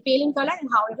in color, and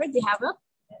however, they have a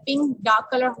pink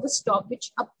dark color of the stalk,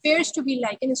 which appears to be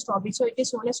like in a strawberry. So it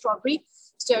is known as strawberry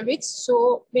cervix.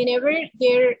 So whenever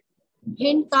there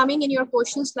hint coming in your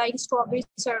questions like strawberry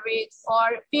cervix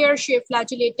or pear-shaped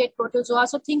flagellated protozoa,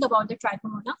 so think about the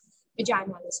Trichomonas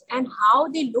vaginalis and how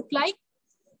they look like.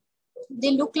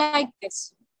 They look like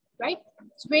this, right?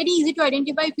 It's very easy to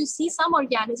identify if you see some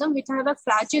organism which have a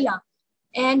flagella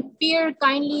and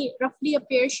roughly a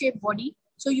pear-shaped body.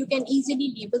 So you can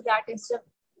easily label that as a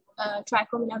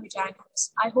Trichomona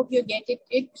vaginalis. I hope you get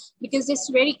it because it's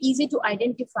very easy to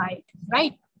identify it,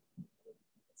 right?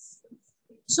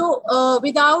 So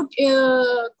without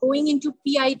going into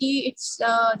PID,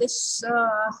 this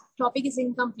topic is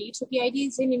incomplete. So PID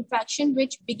is an infection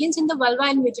which begins in the vulva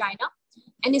and vagina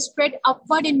and is spread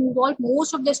upward and involve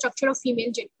most of the structure of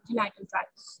female genital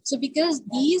tract. So because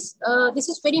these, this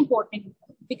is very important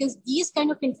because these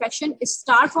kind of infection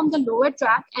start from the lower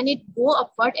tract and it go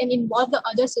upward and involve the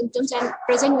other symptoms and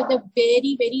present with the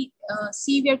very, very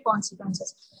severe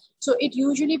consequences. So it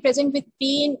usually present with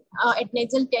pain,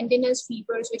 adnexal tenderness,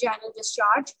 fevers, vaginal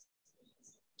discharge.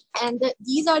 And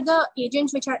these are the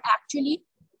agents which are actually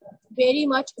very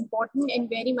much important and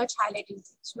very much highlighting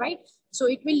things, right? So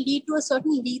it will lead to a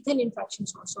certain lethal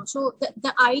infections also. So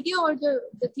the idea or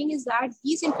the thing is that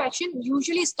these infections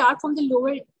usually start from the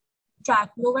lower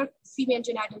tract, lower female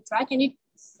genital tract, and it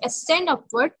ascend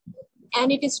upward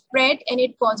and it is spread and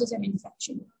it causes an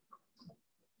infection,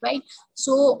 right?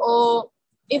 So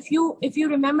if you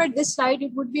remember this slide,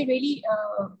 it would be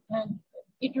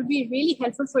really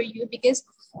helpful for you because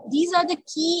these are the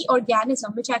key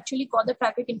organisms which actually cause the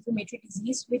pelvic inflammatory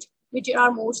disease, which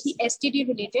are mostly STD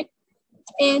related.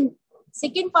 And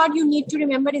second part you need to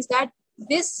remember is that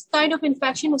this kind of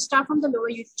infection will start from the lower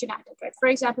genital tract. For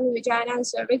example, vagina and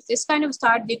cervix, this kind of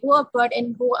start, they go upward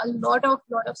and go a lot of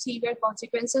severe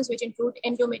consequences, which include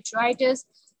endometritis,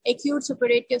 acute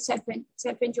suppurative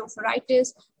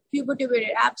self-angiophoritis,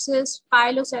 pubotubular abscess,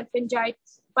 pilosalpingitis,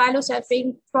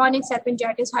 chronic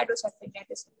salpingitis,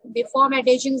 hydrosalpingitis. They form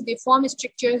adhesions, they form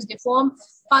strictures, they form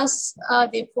pus,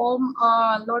 they form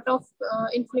a lot of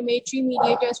inflammatory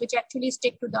mediators which actually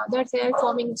stick to the other cell,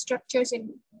 forming structures.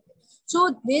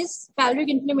 So this pelvic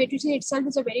inflammatory disease itself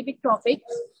is a very big topic.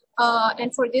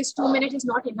 And for this 2 minutes is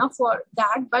not enough for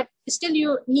that, but still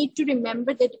you need to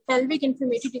remember that pelvic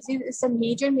inflammatory disease is a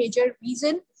major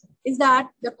reason is that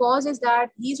the cause is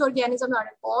that these organisms are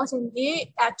a cause and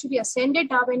they actually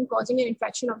ascended up and causing an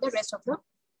infection of the rest of the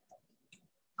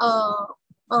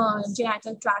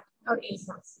genital tract or area,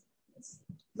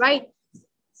 right?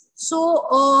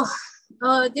 So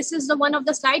this is the one of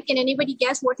the slide. Can anybody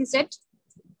guess what is it?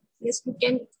 Yes, you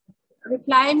can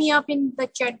reply me up in the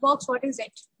chat box. What is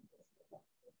it?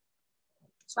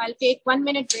 So I'll take 1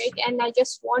 minute break and I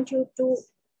just want you to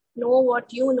know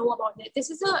what you know about it. This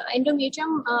is a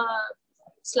endometrium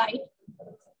slide,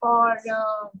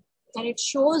 and it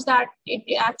shows that it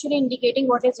actually indicating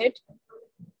what is it.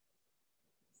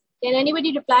 Can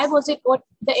anybody reply? Was it what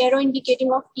the arrow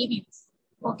indicating of TB?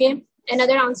 Okay,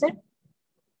 another answer.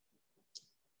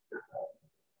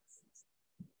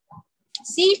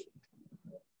 See,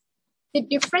 the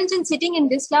difference in sitting in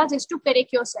this class is to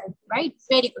correct yourself, right?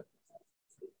 Very good,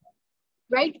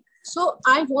 right? So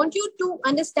I want you to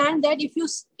understand that if you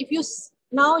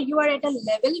now you are at a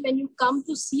level when you come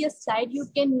to see a slide, you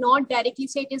cannot directly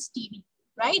say it is TB,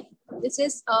 right? This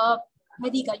is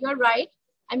Madhika, you are right.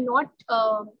 I'm not.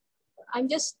 I'm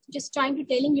just trying to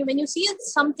telling you when you see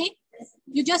something,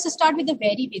 you just start with the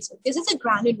very basic. This is a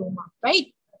granuloma,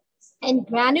 right? And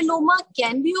granuloma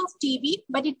can be of TB,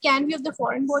 but it can be of the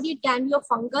foreign body, it can be of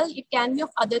fungal, it can be of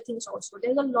other things also.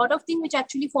 There's a lot of things which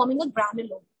actually forming a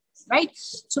granuloma, right?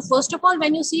 So first of all,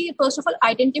 when you see, first of all,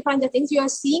 identifying the things, you are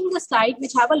seeing the slide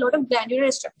which have a lot of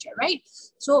granular structure, right?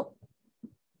 So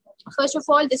first of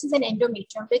all, this is an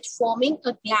endometrium which forming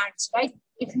a glands, right?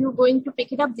 If you're going to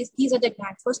pick it up, these are the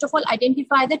glands. First of all,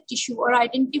 identify the tissue or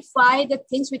identify the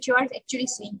things which you are actually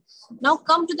seeing. Now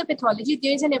come to the pathology.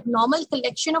 There is an abnormal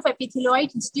collection of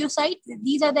epithelioid histiocytes.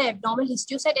 These are the abnormal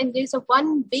histiocytes, and there is a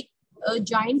one big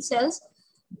giant cells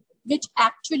which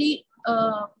actually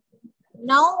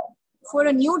now for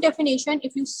a new definition,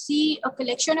 if you see a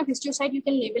collection of histiocytes, you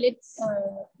can label it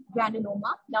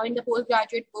granuloma now in the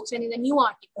postgraduate books and in the new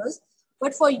articles.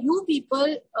 But for you people,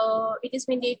 it is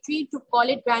mandatory to call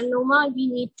it granuloma. We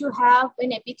need to have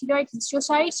an epithelioid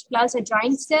histiocytes plus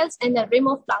adjoint cells and a rim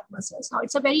of plasma cells. Now,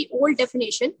 it's a very old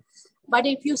definition, but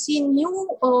if you see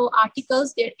new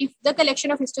articles there, if the collection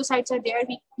of histiocytes are there,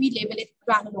 we label it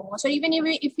granuloma. So even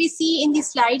if we see in the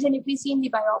slides and if we see in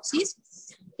the biopsies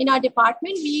in our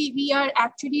department, we are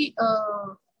actually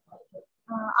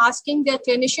asking the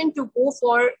clinician to go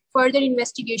for further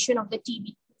investigation of the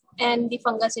TB and the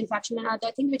fungus infection and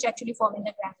other things which actually form in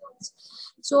the granules.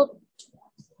 So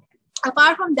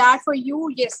apart from that, for you,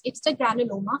 yes, it's the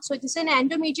granuloma. So it is an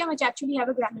endometrium which actually have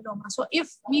a granuloma. So if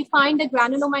we find the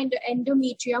granuloma in the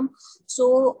endometrium,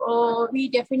 so we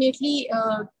definitely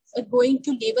going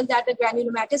to label that a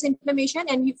granulomatous inflammation,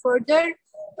 and we further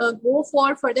go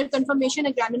for further confirmation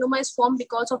a granuloma is formed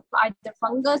because of either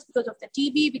fungus, because of the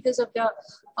TB, because of the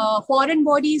foreign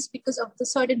bodies, because of the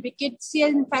certain rickettsial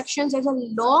infections. There's a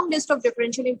long list of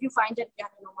differential if you find that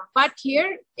granuloma. But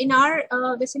here in our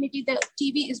vicinity, the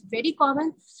TB is very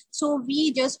common. So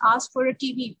we just ask for a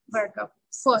TB workup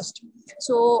first.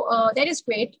 So that is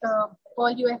great. All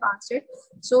you have answered.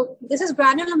 So this is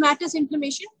granulomatous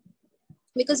inflammation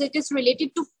because it is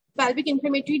related to pelvic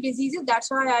inflammatory diseases.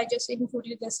 That's why I just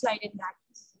included this slide in that.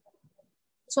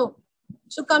 So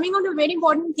coming on to very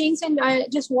important things, and I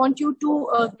just want you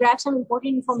to grab some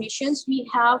important information. We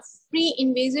have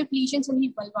pre-invasive lesions in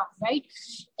the vulva, right?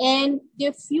 And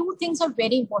the few things are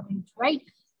very important, right?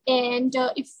 And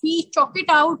if we chalk it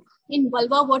out in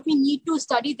vulva, what we need to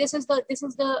study, this is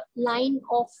the line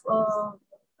of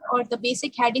or the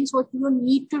basic headings, what you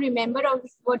need to remember or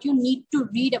what you need to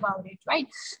read about it, right?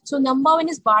 So number one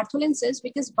is Bartholin cyst,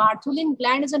 because Bartholin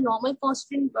gland is a normal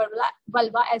constituent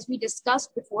vulva, as we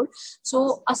discussed before.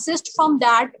 So a cyst from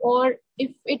that, or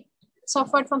if it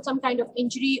suffered from some kind of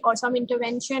injury or some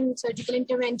intervention, surgical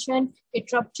intervention,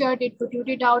 it ruptured, it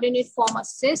protruded out, and it formed a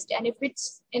cyst. And if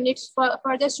it's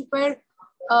further super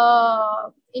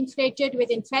inflated with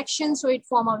infection, so it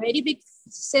form a very big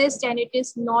cyst, and it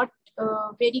is not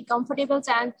very comfortable,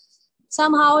 and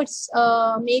somehow it's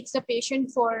makes the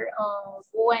patient for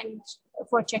go and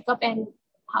for checkup, and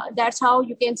that's how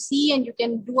you can see, and you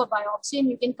can do a biopsy and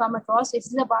you can come across this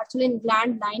is a Bartholin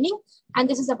gland lining and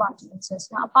this is a Bartholin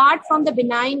cyst. Now, apart from the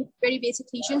benign, very basic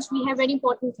lesions, we have very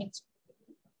important things.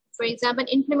 For example,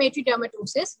 inflammatory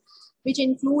dermatosis, which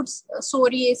includes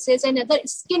psoriasis and other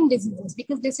skin diseases,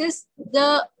 because this is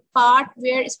the part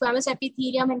where squamous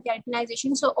epithelium and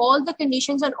keratinization. So all the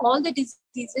conditions and all the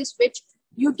diseases which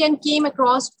you can came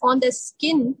across on the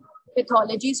skin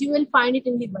pathologies, you will find it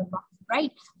in the vulva,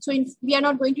 right? So we are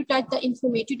not going to touch the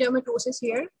inflammatory dermatosis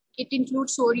here. It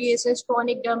includes psoriasis,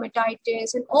 chronic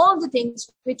dermatitis, and all the things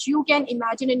which you can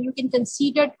imagine and you can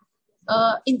consider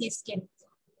in the skin.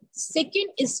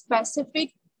 Second is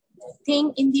specific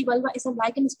thing in the vulva is a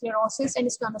lichen sclerosis and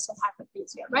squamous cell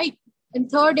hyperplasia, right? And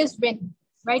third is when,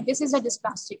 right? This is a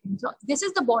dysplastic. So this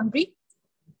is the boundary.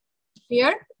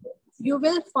 Here you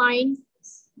will find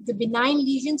the benign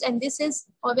lesions, and this is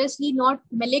obviously not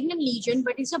malignant lesion,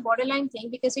 but it's a borderline thing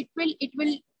because it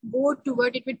will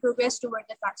progress toward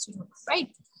the carcinoma, right?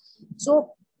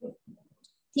 So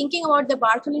thinking about the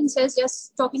Bartholin cyst,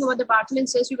 just talking about the Bartholin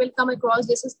cyst, you will come across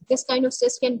this kind of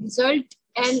cyst can result,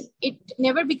 and it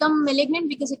never become malignant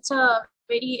because it's a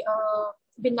very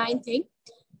benign thing.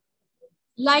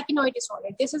 Lichenoid disorder.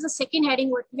 This is the second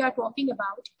heading what we are talking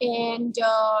about, and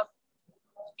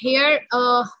here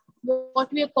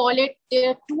what we call it,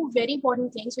 there are two very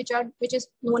important things which is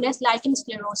known as lichen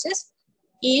sclerosis,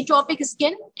 atopic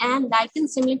skin, and lichen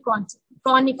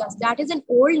chronicus. That is an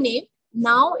old name.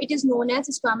 Now it is known as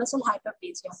squamous cell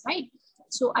hyperplasia, right?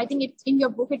 So I think it's in your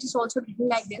book, it is also written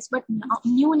like this, but now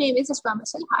new name is squamous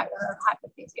cell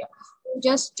hyperplasia.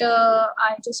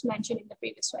 I just mentioned in the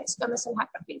previous slide, squamous cell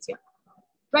hyperplasia,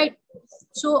 right?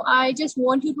 So I just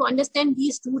want you to understand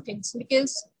these two things,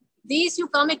 because these you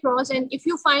come across, and if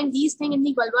you find these things in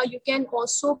the vulva, you can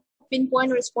also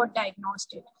pinpoint or spot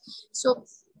diagnostic. So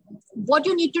what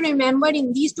you need to remember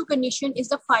in these two conditions is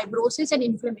the fibrosis and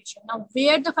inflammation. Now,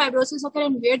 where the fibrosis occur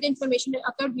and where the inflammation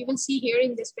occur, we will see here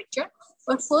in this picture.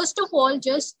 But first of all,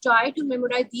 just try to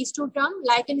memorize these two terms,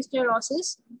 lichen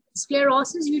sclerosis.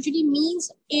 Sclerosis usually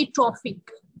means atrophic,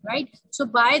 right? So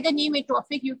by the name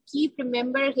atrophic, you keep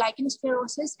remember lichen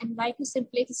sclerosis and lichen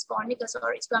simplex chronicus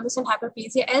or squamous cell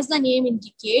hyperplasia, as the name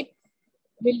indicate,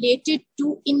 related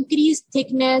to increased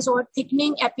thickness or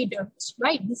thickening epidermis,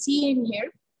 right? We see in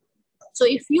here. So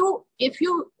if you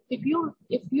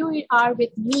are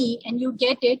with me and you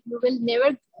get it, you will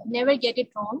never get it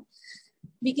wrong,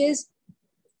 because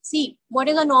See, what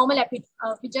is a normal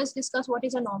epidermis? We just discussed what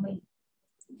is a normal.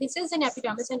 This is an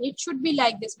epidermis, and it should be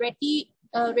like this: ratty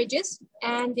ridges,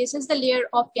 and this is the layer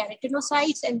of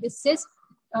keratinocytes, and this is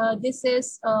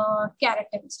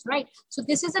keratins, right? So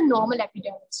this is a normal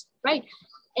epidermis, right?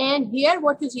 And here,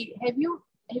 what you see? Have you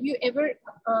ever?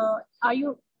 Are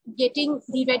you getting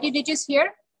the ratty ridges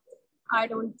here? I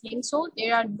don't think so.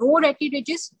 There are no ratty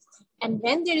ridges. And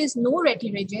when there is no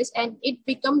ratty ridges and it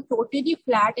becomes totally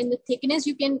flat, and the thickness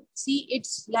you can see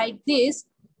it's like this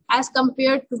as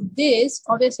compared to this,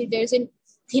 obviously there's a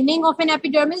thinning of an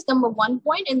epidermis, number 1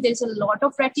 point, and there's a lot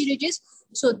of ratty ridges.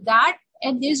 So that,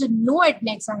 and there's no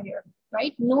adnexa here,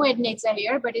 right? No adnexa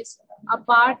here, but it's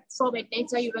apart from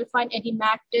adnexa, you will find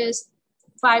edematous,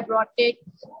 fibrotic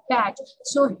patch.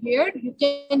 So here you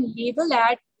can label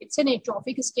that it's an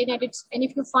atrophic skin, and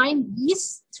if you find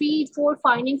these 3-4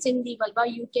 findings in the vulva,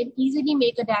 you can easily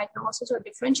make a diagnosis or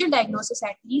differential diagnosis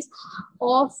at least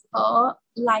of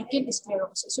lichen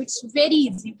sclerosis. So it's very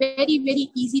easy, very,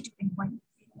 very easy to pinpoint.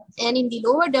 And in the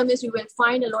lower dermis, you will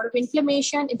find a lot of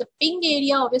inflammation. In the pink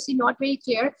area, obviously not very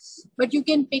clear, but you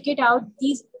can pick it out.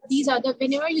 These are the,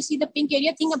 whenever you see the pink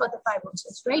area, think about the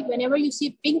fibrosis, right? Whenever you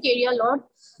see pink area a lot,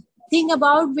 think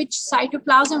about which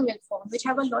cytoplasm will form, which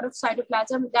have a lot of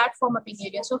cytoplasm that form a pink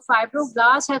area. So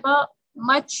fibroblasts have a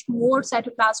much more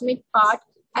cytoplasmic part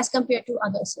as compared to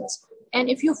other cells. And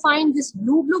if you find this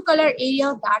blue color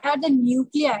area, that are the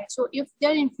nuclei. So if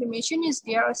their inflammation is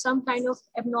there or some kind of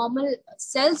abnormal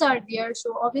cells are there,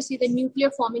 so obviously the nuclei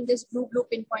forming this blue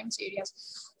pinpoints areas.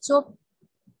 So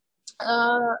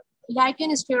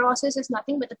lichen sclerosis is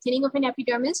nothing but the thinning of an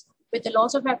epidermis with the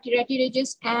loss of ratty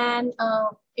ridges, and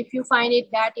if you find it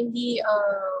that in the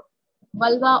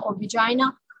vulva or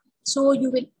vagina, so you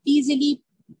will easily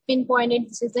pinpoint it.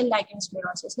 This is the lichen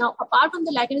sclerosis. Now, apart from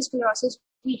the lichen sclerosis,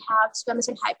 we have squamous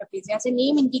cell hyperplasia. As the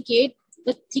name indicates,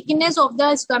 the thickness of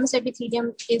the squamous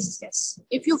epithelium is this.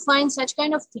 If you find such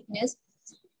kind of thickness,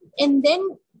 and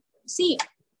then see,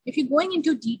 if you're going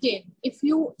into detail, if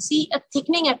you see a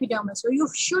thickening epidermis, so you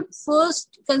should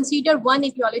first consider one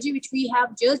etiology, which we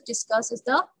have just discussed, is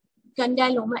the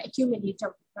condyloma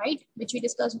accumulatum, right? Which we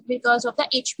discussed because of the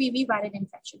HPV viral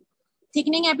infection.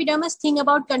 Thickening epidermis, think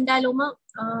about condyloma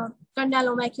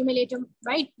accumulatum,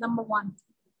 right? Number 1.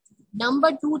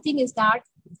 Number 2 thing is that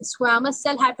squamous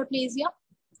cell hyperplasia.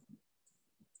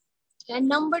 And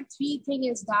number 3 thing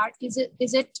is that is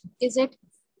it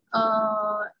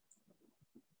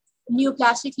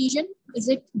neoplastic lesion? Is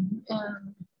it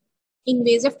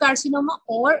invasive carcinoma,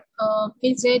 or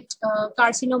is it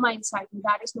carcinoma in situ,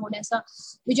 that is known as a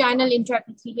vaginal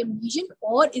intraepithelium lesion,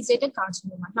 or is it a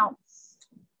carcinoma? Now,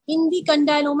 in the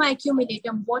condyloma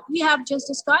accumulatum, what we have just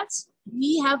discussed,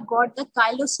 we have got the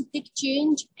chylocystic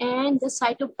change and the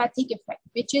cytopathic effect,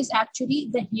 which is actually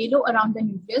the halo around the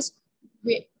nucleus.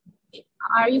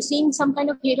 Are you seeing some kind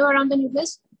of halo around the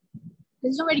nucleus?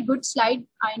 This is a very good slide.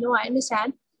 I know, I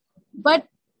understand. But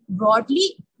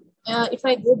broadly, if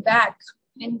I go back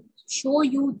and show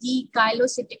you the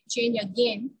chylocystic change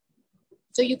again,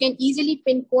 so you can easily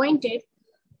pinpoint it,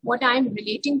 what I'm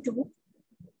relating to.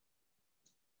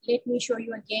 Let me show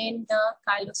you again the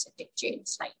chylocystic change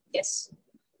like this.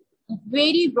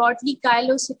 Very broadly,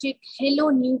 chylocystic halo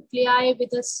nuclei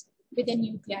with a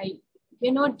nuclei.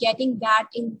 We're not getting that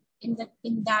in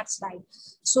that slide.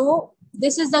 So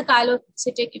this is the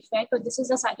chylocystic effect, or this is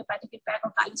the cytopathic effect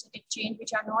of chylocystic change,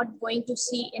 which are not going to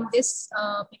see in this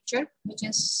picture, which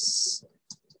is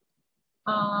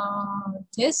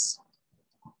this,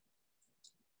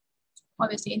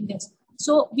 obviously in this.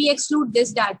 So we exclude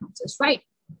this diagnosis, right?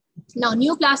 Now,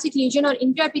 neoplastic lesion or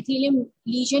intraepithelium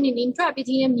lesion, in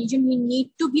intraepithelium lesion, we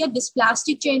need to be a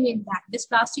dysplastic change in that.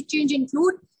 Dysplastic change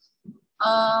include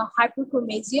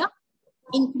hyperchromasia,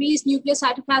 increased nuclear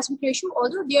cytoplasmic ratio,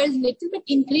 although there is little bit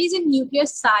increase in nuclear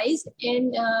size,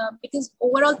 and because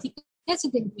overall thickness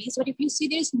is increased. But if you see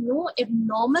there's no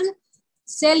abnormal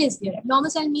cell is there. Abnormal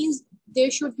cell means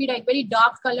there should be like very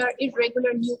dark color,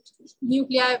 irregular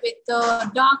nuclei with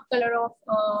dark color of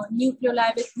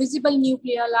nucleoli with visible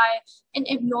nucleoli and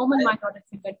abnormal mitotic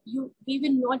figure. We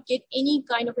will not get any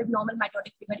kind of abnormal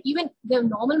mitotic figure. Even the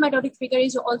normal mitotic figure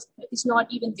is not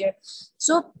even there.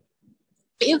 So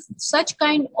if such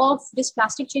kind of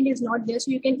dysplastic change is not there, so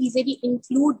you can easily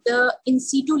include the in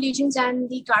situ lesions and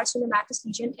the carcinomatous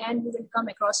lesion, and you will come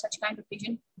across such kind of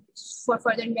lesion for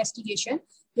further investigation,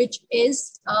 which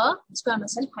is a squamous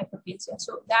cell hyperplasia.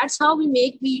 So that's how we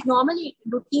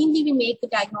routinely make the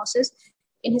diagnosis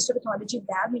in histopathology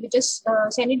lab. We will just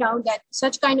send it down that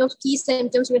such kind of key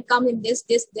symptoms will come in this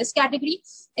category,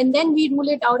 and then we rule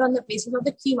it out on the basis of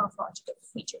the key morphological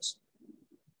features.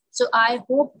 So I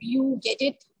hope you get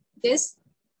it This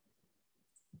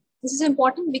is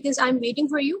important because I'm waiting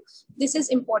for you. This is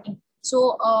important.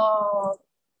 So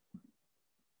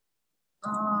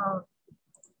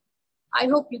I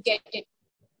hope you get it.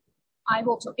 I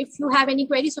hope so. If you have any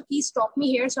queries, so please stop me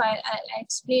here so I'll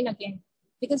explain again,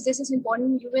 because this is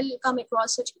important. You will come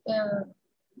across such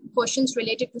questions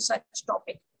related to such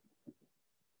topic.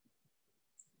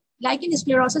 Lichen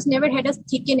sclerosis never had a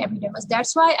thickened epidermis.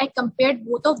 That's why I compared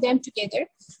both of them together.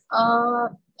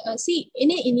 See,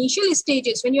 in initial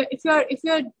stages, when if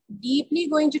you're deeply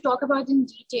going to talk about in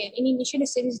detail, in initial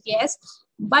stages, yes.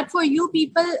 But for you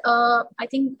people, I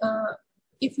think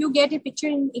if you get a picture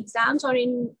in exams or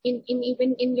in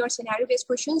even in your scenario-based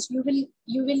questions, you will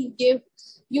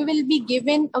be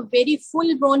given a very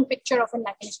full-blown picture of a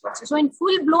lichen sclerosis. So in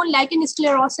full-blown lichen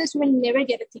sclerosis, you will never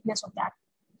get a thickness of that.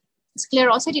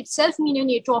 Sclerosis itself means an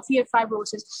atrophy or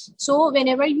fibrosis. So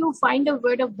whenever you find a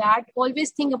word of that,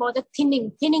 always think about the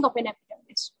thinning of an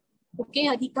epidermis. Okay,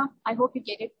 Adhika, I hope you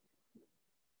get it.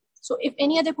 So if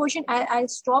any other question, I'll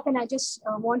stop and I just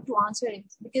want to answer it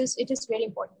because it is very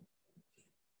important.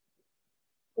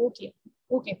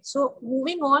 Okay, so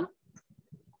moving on.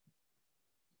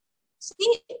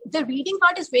 See, the reading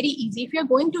part is very easy. If you're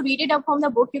going to read it up from the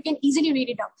book, you can easily read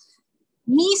it up.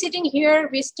 Me sitting here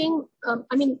wasting,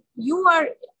 I mean, you are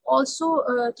also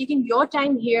taking your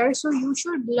time here, so you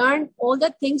should learn all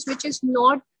the things which is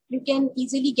not, you can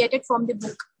easily get it from the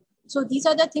book. So these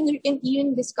are the things you can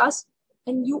even discuss,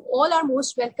 and you all are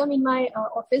most welcome in my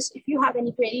office. If you have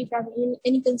any query, if you have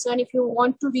any concern, if you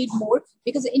want to read more,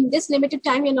 because in this limited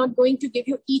time, we're not going to give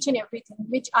you each and everything,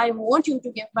 which I want you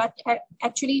to give, but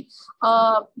actually,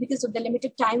 because of the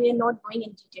limited time, we are not going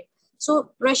in detail.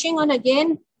 So rushing on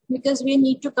again, because we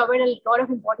need to cover a lot of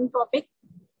important topic.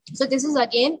 So this is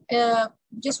again,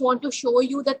 just want to show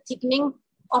you the thickening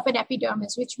of an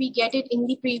epidermis, which we get it in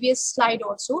the previous slide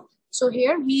also. So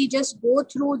here we just go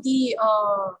through the,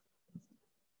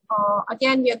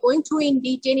 again, we are going through in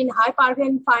detail in high power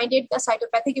and find it, the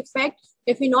cytopathic effect.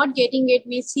 If we're not getting it,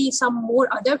 we see some more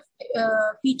other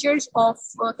features of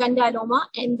condyloma,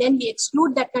 and then we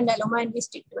exclude that condyloma and we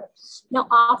stick to it. Now,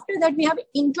 after that, we have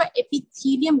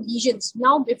intraepithelium lesions.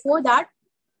 Now, before that,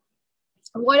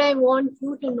 what I want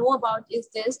you to know about is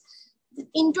this. The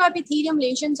intraepithelium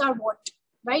lesions are what,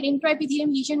 right?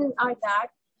 Intraepithelium lesions are that.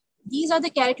 These are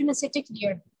the keratinocytic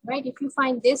layer, right? If you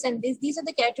find this and this, these are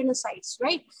the keratinocytes,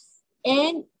 right?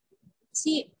 And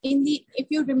see, if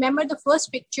you remember the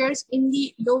first pictures in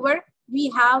the lower, we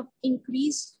have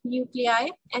increased nuclei,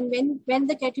 and when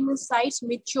the keratinocytes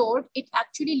matured, it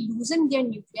actually loosened their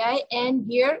nuclei, and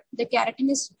here the keratin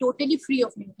is totally free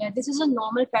of nuclei. This is a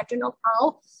normal pattern of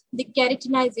how the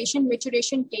keratinization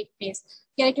maturation take place,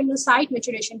 keratinocyte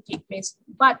maturation take place.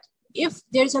 But if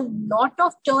there's a lot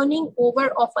of turning over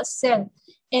of a cell,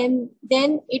 and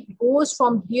then it goes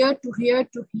from here to here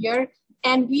to here,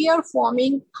 and we are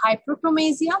forming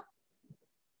hyperchromasia,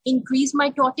 increased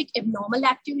mitotic abnormal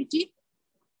activity,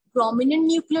 prominent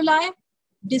nuclei,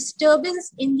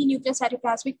 disturbance in the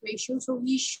nuclear-cytoplasmic ratio. So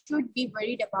we should be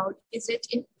worried about, is it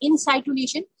an in situ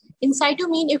lesion? In situ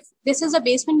mean if this is a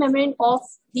basement membrane of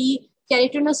the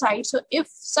keratinocyte. So if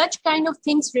such kind of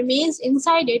things remains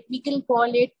inside it, we can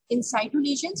call it in situ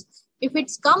lesions. If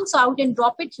it comes out and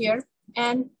drop it here,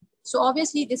 and so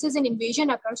obviously this is an invasion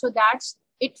occur, so that's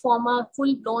it form a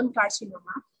full-blown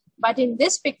carcinoma. But in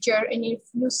this picture, and if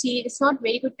you see, it's not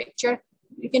very good picture,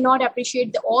 you cannot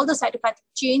appreciate all the cytopathic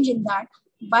change in that.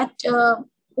 But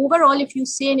overall, if you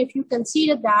say and if you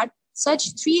consider that,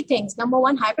 such three things: number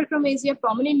one, hyperchromasia,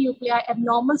 prominent nuclei,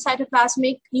 abnormal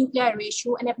cytoplasmic nuclear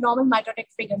ratio, and abnormal mitotic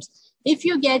figures. If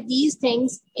you get these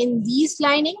things in these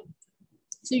lining,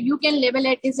 so you can label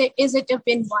it, is it a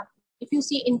win one? If you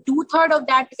see in 2/3 of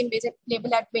that, you can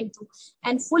label at win 2,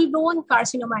 and full-blown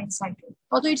carcinoma in situ.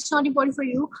 Although it's not important for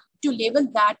you to label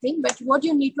that thing, but what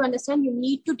you need to understand, you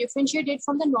need to differentiate it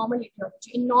from the normal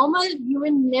etiology. In normal, you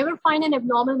will never find an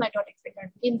abnormal mitotic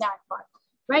figure in that part,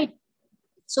 right?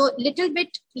 So little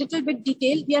bit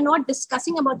detail. We are not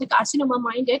discussing about the carcinoma,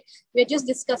 mind it. We are just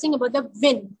discussing about the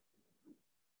VIN,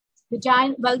 the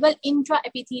giant vulval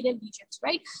intraepithelial lesions,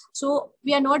 right? So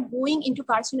we are not going into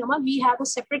carcinoma. We have a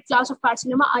separate class of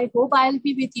carcinoma. I hope I'll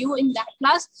be with you in that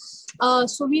class.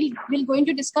 So we'll going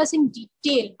to discuss in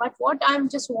detail. But what I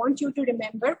just want you to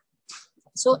remember,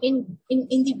 so in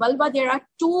the vulva, there are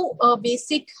two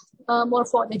basic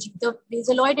morphology, the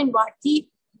basaloid and Varti,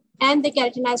 and the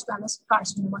keratinized squamous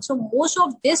carcinoma. So most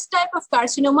of this type of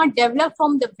carcinoma develop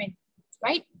from the VIN,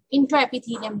 right?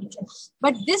 Intraepithelium lesion.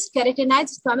 But this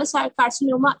keratinized squamous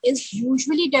carcinoma is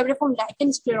usually developed from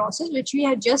lichen sclerosis, which we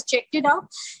have just checked it out,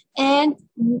 and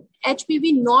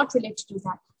HPV not related to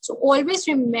that. So always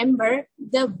remember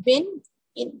the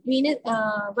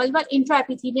vulval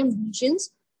intraepithelium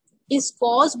lesions is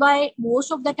caused by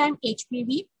most of the time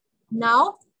HPV.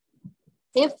 Now,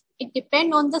 if it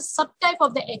depends on the subtype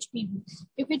of the HPV,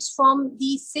 if it's from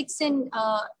the 6 and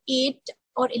 8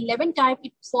 or 11 type,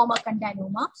 it form a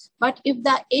condyloma. But if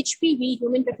the HPV,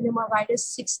 human papillomavirus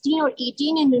 16 or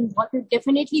 18 is involved, it's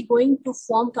definitely going to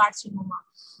form carcinoma.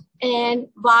 And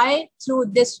why?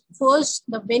 Through this, first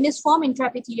the vein is formed,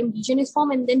 intraepithelium lesion is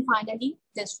formed, and then finally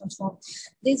this was formed.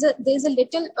 There's a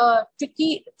little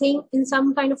tricky thing in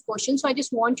some kind of question, so I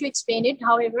just want to explain it.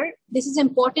 However, this is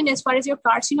important as far as your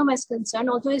carcinoma is concerned,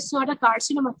 although it's not a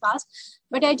carcinoma class,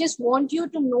 but I just want you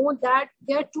to know that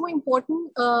there are two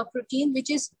important proteins which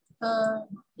is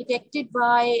detected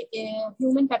by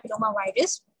human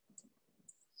papillomavirus,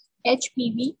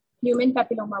 HPV. Human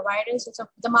papillomavirus.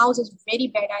 The mouse is very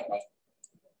bad.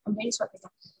 I'm very sorry.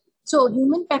 So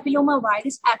human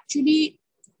papillomavirus actually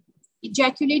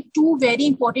ejaculate two very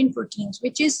important proteins,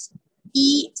 which is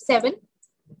E7,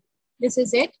 this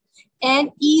is it, and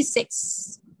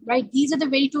E6, right? These are the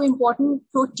very two important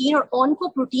protein or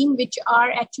oncoprotein which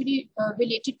are actually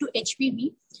related to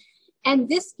HPV. And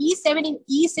this E7 and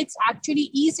E6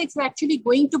 is actually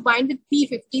going to bind with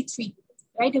P53.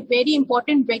 Right, a very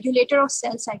important regulator of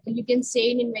cell cycle, you can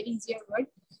say in very easier word.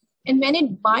 And when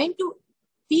it binds to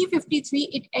P53,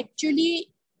 it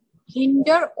actually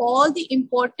hinder all the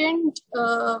important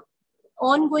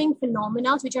ongoing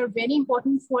phenomena which are very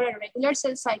important for a regular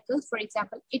cell cycle. For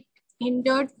example, it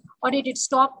hindered or it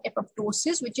stopped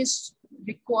apoptosis, which is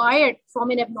required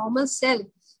from an abnormal cell.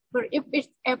 But if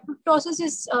apoptosis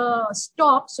is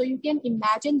stopped, so you can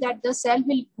imagine that the cell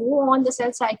will go on, the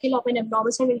cell cycle of an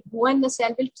abnormal cell will go and the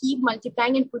cell will keep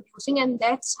multiplying and producing, and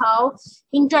that's how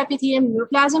intraepithelial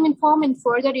neoplasm will form, and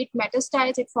further it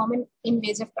metastasizes, it form an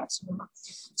invasive carcinoma.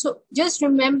 So just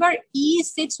remember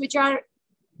E6, which are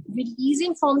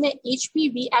releasing from the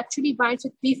HPV, actually binds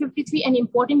with P53, an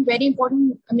important, very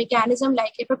important mechanism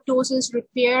like apoptosis,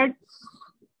 repair,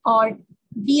 or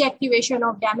deactivation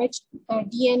of damaged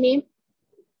DNA.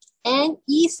 And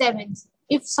E7,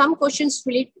 if some questions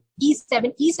relate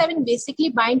E7, E7 basically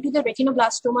bind to the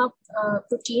retinoblastoma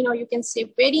protein, or you can say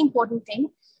very important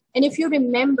thing. And if you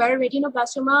remember,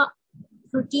 retinoblastoma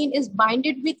protein is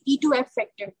binded with E2F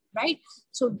factor, right?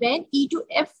 So when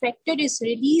E2F factor is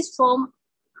released from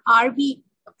RB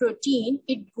protein,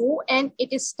 it go and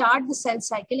it start the cell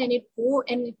cycle, and it go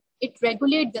and it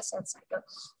regulates the cell cycle.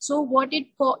 So what it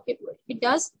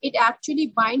does, it actually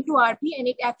bind to RP and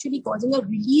it actually causing a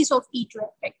release of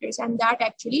E2F factors, and that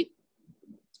actually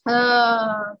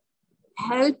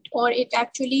helped, or it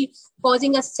actually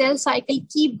causing a cell cycle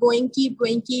keep going,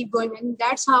 and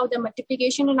that's how the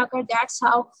multiplication will occur. That's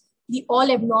how the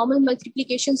all abnormal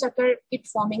multiplications occur, it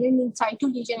forming an in situ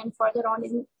lesion, and further on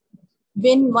in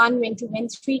Win 1, Win 2, Win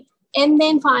 3. And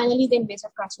then finally, the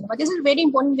invasive carcinoma. This is very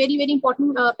important, very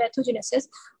important pathogenesis.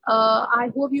 I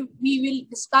hope we will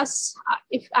discuss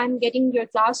if I'm getting your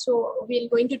class. So we're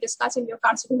going to discuss in your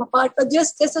carcinoma part, but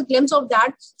just a glimpse of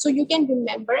that so you can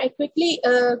remember. I quickly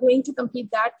going to complete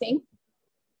that thing.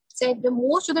 So the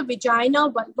most of the vagina,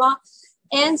 vulva,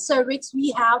 and cervix,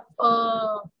 we have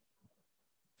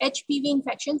HPV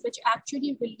infections, which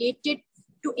actually related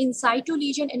to in situ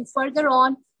lesion, and further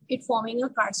on, it forming a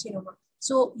carcinoma.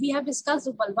 So we have discussed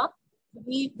the vulva.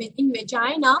 In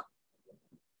vagina,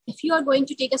 if you are going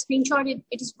to take a screenshot,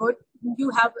 it is good.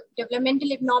 You have developmental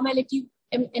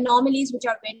anomalies, which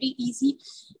are very easy.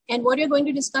 And what you're going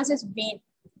to discuss is vein,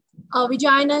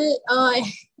 vaginal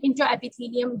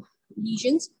intraepithelium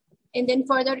lesions, and then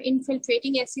further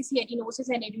infiltrating SCC, adenosis,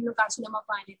 and adenocarcinoma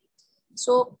finally.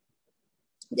 So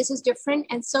this is different.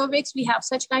 And cervix, we have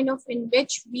such kind of in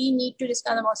which we need to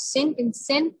discuss about sin. In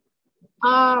sin,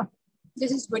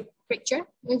 this is good picture.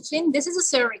 This is a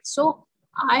cervix. So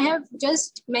I have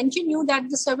just mentioned you that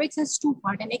the cervix has two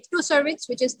parts: an ectocervix,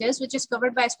 which is this, which is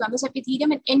covered by squamous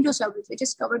epithelium, and endocervix, which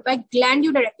is covered by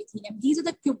glandular epithelium. These are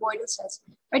the cuboidal cells.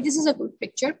 Right? This is a good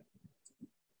picture.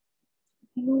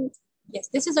 Yes,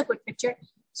 this is a good picture.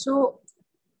 So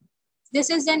this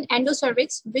is an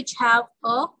endocervix, which have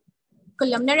a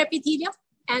columnar epithelium,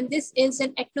 and this is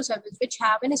an ectocervix, which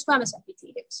have an squamous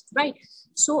epithelium, right?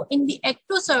 So in the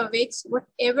ectocervix,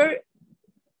 whatever,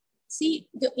 see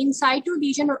the in situ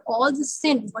lesion or all the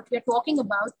sin, what we are talking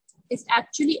about is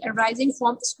actually arising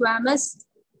from squamous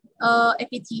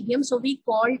epithelium. So we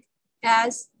call it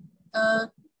as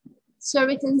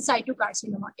cervix in situ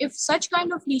carcinoma. If such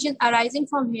kind of lesion arising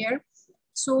from here,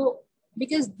 so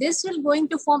because this is going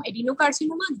to form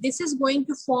adenocarcinoma. This is going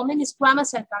to form an squamous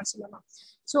cell carcinoma.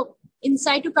 So in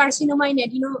situ carcinoma and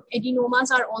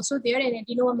adenomas are also there, and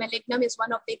adenoma malignum is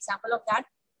one of the example of that.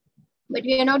 But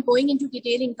we are not going into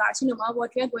detail in carcinoma.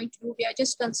 What we are going to do, we are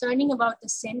just concerning about the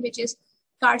SIN, which is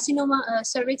carcinoma,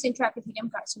 cervix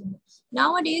intraepithelium carcinoma.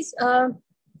 Nowadays,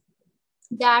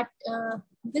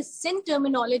 this SIN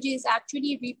terminology is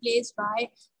actually replaced by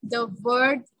the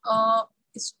word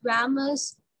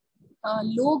squamous,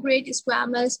 low-grade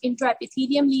squamous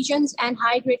intraepithelium lesions and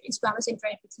high-grade squamous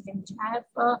intraepithelium lesion. I have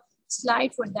a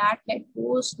slide for that that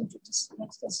goes into this.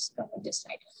 Let's just cover this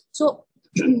slide. So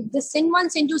the SIN1,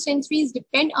 SIN2, SIN3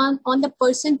 depend on the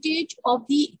percentage of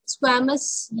the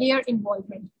squamous layer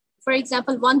involvement. For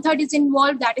example, 1/3 is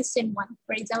involved, that is SIN1.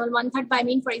 For example, 1/3 by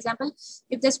mean, for example,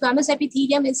 if the squamous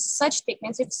epithelium is such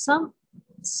thickness, if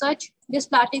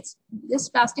this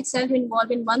plastic cell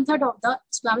involved in 1/3 of the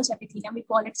squamous epithelium, we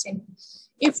call it SIN1.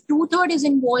 If 2/3 is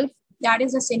involved, that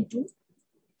is a SIN2.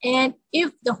 And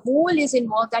if the whole is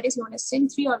involved, that is known as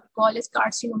SIN3, or we call it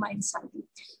carcinoma in situ.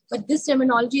 But this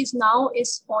terminology is now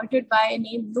altered by a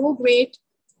name low-grade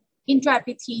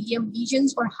intraepithelium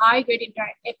lesions or high-grade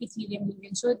intraepithelium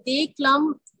lesions. So they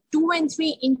clump 2 and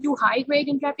 3 into high-grade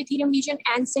intraepithelium lesion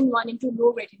and SIN1 into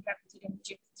low-grade intraepithelium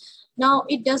lesion. Now,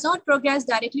 it does not progress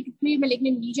directly to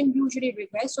pre-malignant lesion, usually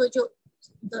regress. So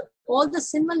all the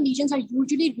SIN1 lesions are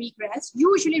usually regress,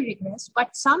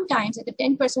 but sometimes at the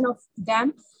 10% of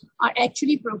them are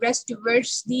actually progressed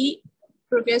towards the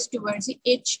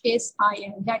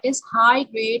HSIL, that is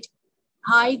high-grade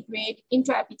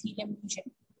intraepithelium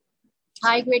lesion,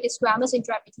 high-grade squamous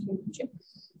intraepithelium lesion.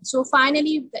 So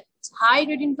finally, the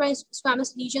high-grade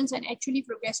squamous lesions and actually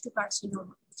progress to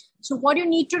carcinoma. So what you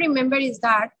need to remember is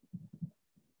that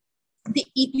the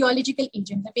etiological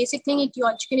agent, the basic thing,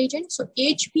 etiological agent. So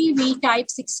HPV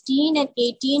type 16 and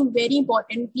 18, very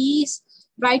important. Please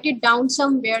write it down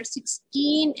somewhere.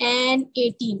 16 and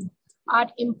 18 are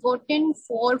important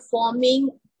for forming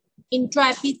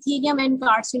intraepithelium and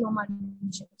carcinoma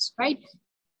lesions, right?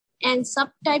 And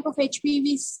subtype of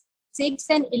HPV 6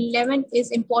 and 11 is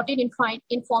important in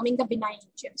forming the benign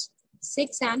lesions.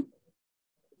 6 and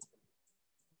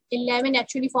 11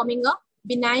 actually forming a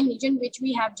benign lesion, which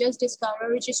we have just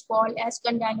discovered, which is called as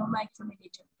condyloma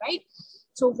accumulatum, right?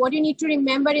 So what you need to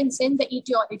remember in SIN, the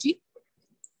etiology,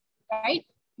 right?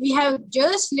 We have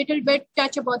just little bit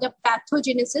touch about the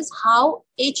pathogenesis, how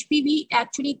HPV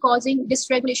actually causing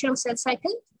dysregulation of cell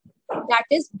cycle, that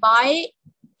is by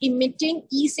emitting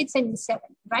E6 and E7,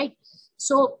 right?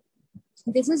 So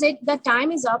this is it, the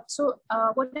time is up. So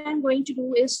what I'm going to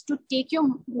do is to take your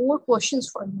more questions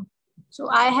for you. So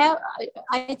I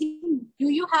think, do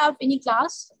you have any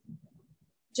class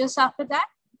just after that?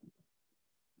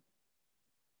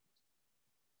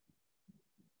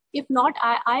 If not,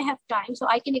 I have time, so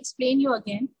I can explain you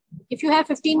again. If you have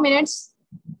 15 minutes,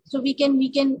 so we can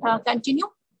continue.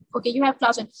 Okay, you have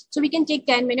class, so we can take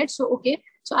 10 minutes. So okay,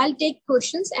 so I'll take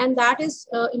questions, and that is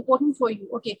important for you.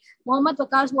 Okay, Mohammad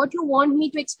Waqas, what you want me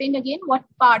to explain again? What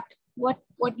part? What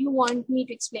you want me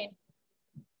to explain?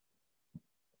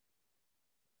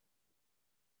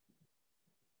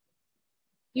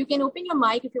 You can open your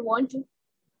mic if you want to.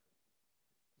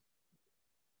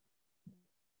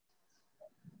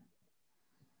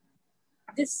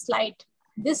 This slide,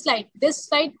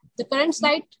 the current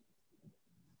slide.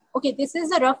 Okay, this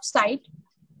is a rough slide.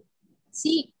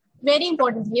 See, very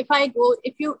important.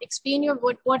 If you explain your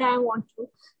what I want to.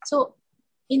 So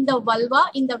in the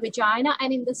vulva, in the vagina,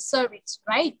 and in the cervix,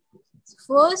 right?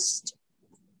 First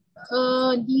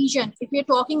lesion, if we are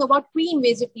talking about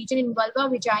pre-invasive lesion in vulva,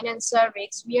 vagina, and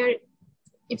cervix,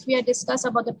 if we are discuss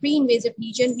about the pre-invasive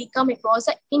lesion, we come across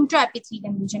the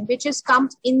intraepithelium lesion, which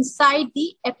comes inside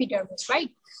the epidermis, right?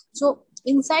 So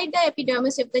inside the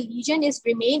epidermis, if the lesion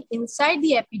remain inside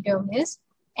the epidermis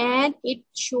and it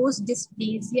shows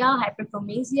dysplasia,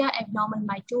 hyperchromasia, abnormal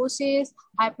mitosis,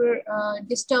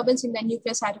 disturbance in the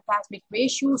nuclear cytoplasmic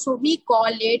ratio. So we call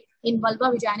it, in vulva,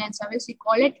 vagina, and cervix, we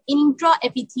call it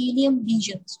intraepithelium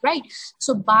lesions, right?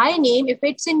 So by name, if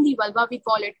it's in the vulva, we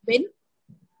call it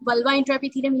vulva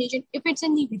intraepithelium lesion. If it's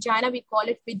in the vagina, we call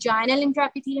it vaginal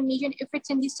intraepithelium lesion. If it's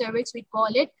in the cervix, we call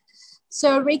it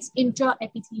cervix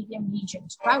intraepithelium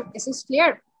lesions, right? This is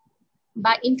clear.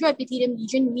 By intraepithelium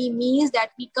lesion, means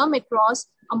that we come across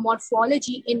a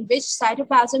morphology in which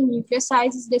cytoplasm nuclear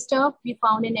size is disturbed. We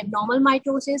found an abnormal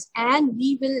mitosis, and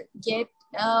we will get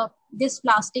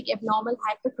dysplastic, abnormal,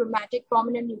 hyperchromatic,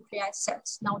 prominent nuclei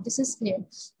cells. Now, this is clear.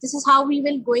 This is how we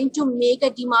will going to make a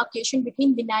demarcation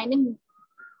between benign and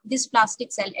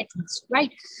dysplastic cell, at least,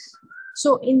 right?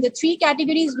 So in the three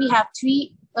categories, we have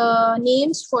three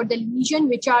names for the lesion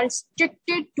which are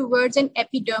restricted towards an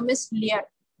epidermis layer.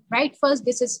 Right, first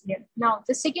this is here. Now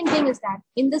the second thing is that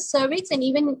in the cervix and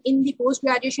even in the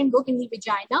post-graduation book in the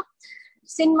vagina,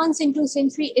 Sin 1, Sin 2, Sin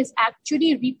 3 is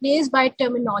actually replaced by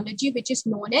terminology which is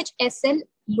known as SL,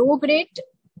 low grade,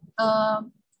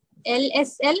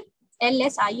 LSL,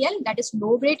 LSIL, that is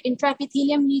low grade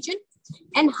intraepithelium lesion,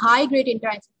 and high grade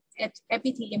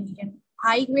intraepithelium lesion,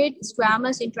 high grade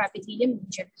squamous intraepithelium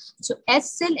lesion. So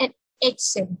SL and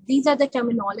HL, these are the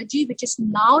terminology which is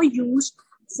now used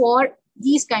for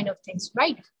these kind of things,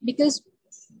 right? Because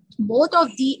both of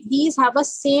these have a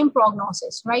same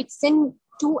prognosis, right? Sin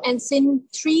 2 and Sin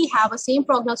 3 have a same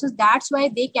prognosis. That's why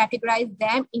they categorize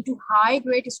them into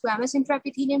high-grade squamous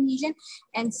intraepithelium lesion,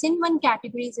 and Sin 1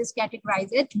 categories is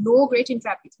categorized as low-grade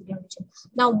intraepithelium lesion.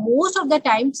 Now, most of the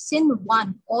time, Sin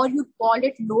 1, or you call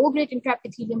it low-grade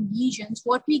intraepithelium lesions,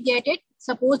 what we get it,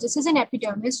 suppose this is an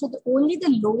epidermis, so only the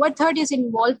lower third is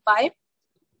involved by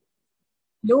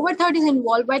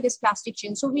this plastic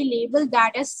chain. So we label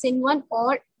that as Sin 1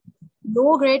 or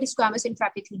low-grade squamous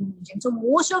intraepithelium lesion. So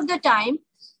most of the time,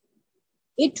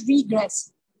 it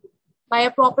regresses by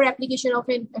a proper application of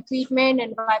a treatment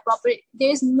and by proper, there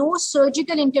is no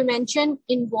surgical intervention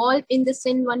involved in the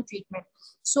Sin 1 treatment.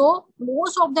 So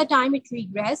most of the time it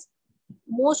regresses.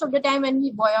 Most of the time when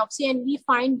we biopsy and we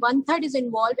find 1/3 is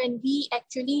involved, and we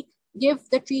actually give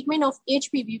the treatment of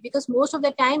HPV, because most of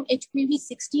the time HPV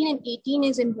 16 and 18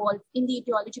 is involved in the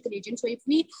etiological agent. So if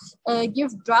we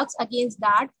give drugs against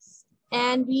that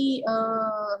and we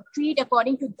treat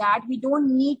according to that, we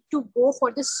don't need to go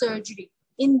for the surgery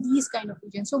in these kind of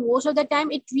lesions. So most of the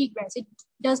time it regresses, it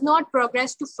does not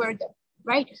progress to further,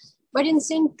 right? But in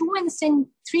Sin 2 and Sin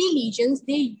 3 lesions,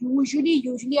 they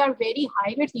usually are very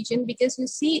high-grade lesion, because you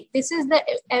see, this is the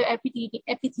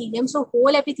epithelium. So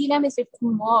whole epithelium is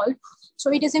involved.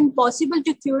 So it is impossible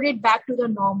to cure it back to the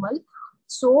normal.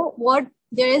 So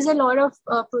there is a lot of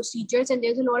procedures and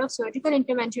there's a lot of surgical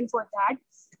intervention for that.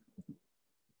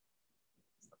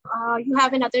 You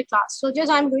have another class. So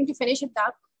I'm going to finish it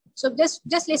up. So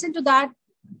just listen to that.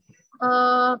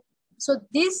 So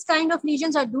this kind of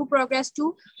lesions do progress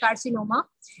to carcinoma.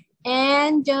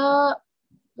 And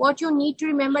what you need to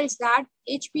remember is that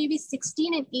HPV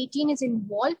 16 and 18 is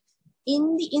involved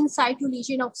in the in situ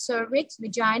lesion of cervix,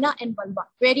 vagina, and vulva.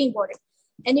 Very important.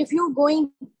 And if you're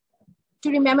going to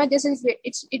remember this,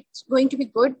 it's going to be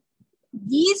good.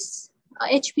 These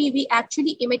HPV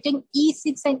actually emitting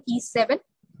E6 and E7,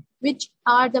 which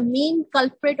are the main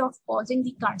culprit of causing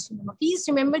the carcinoma. Please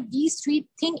remember these three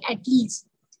things at least.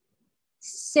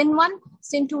 Sin 1,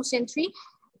 Sin 2, Sin 3,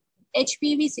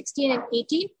 HPV 16 and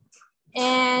 18,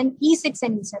 and E6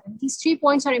 and E7. These 3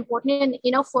 points are important and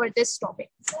enough for this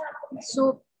topic.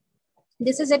 So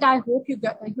this is it. I hope you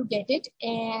get it.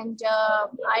 And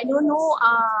I don't know,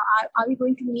 are we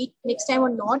going to meet next time or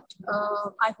not?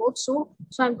 I hope so.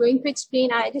 So I'm going to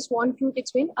explain. I just want you to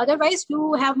explain. Otherwise,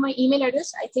 you have my email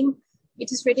address. I think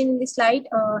it is written in the slide,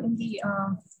 in the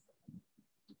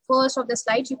first of the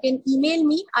slides. You can email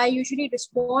me. I usually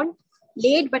respond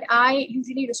late, but I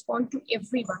usually respond to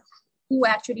everyone who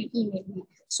actually email me.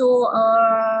 So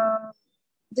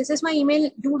this is my email.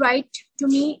 Do write to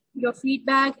me your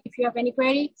feedback if you have any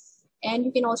query, and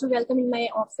you can also welcome in my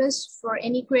office for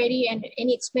any query and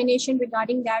any explanation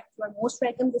regarding that. You are most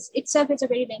welcome. This itself is a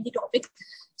very lengthy topic,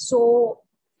 so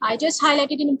I just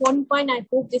highlighted an important point. I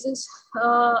hope this is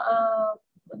a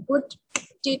good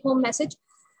take-home message.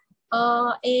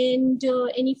 And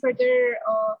any further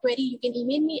query, you can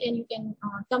email me, and you can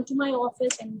come to my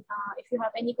office, and if you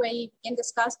have any query, we can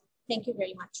discuss. Thank you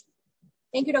very much.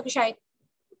 Thank you, Dr. Shahid.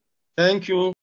 Thank you.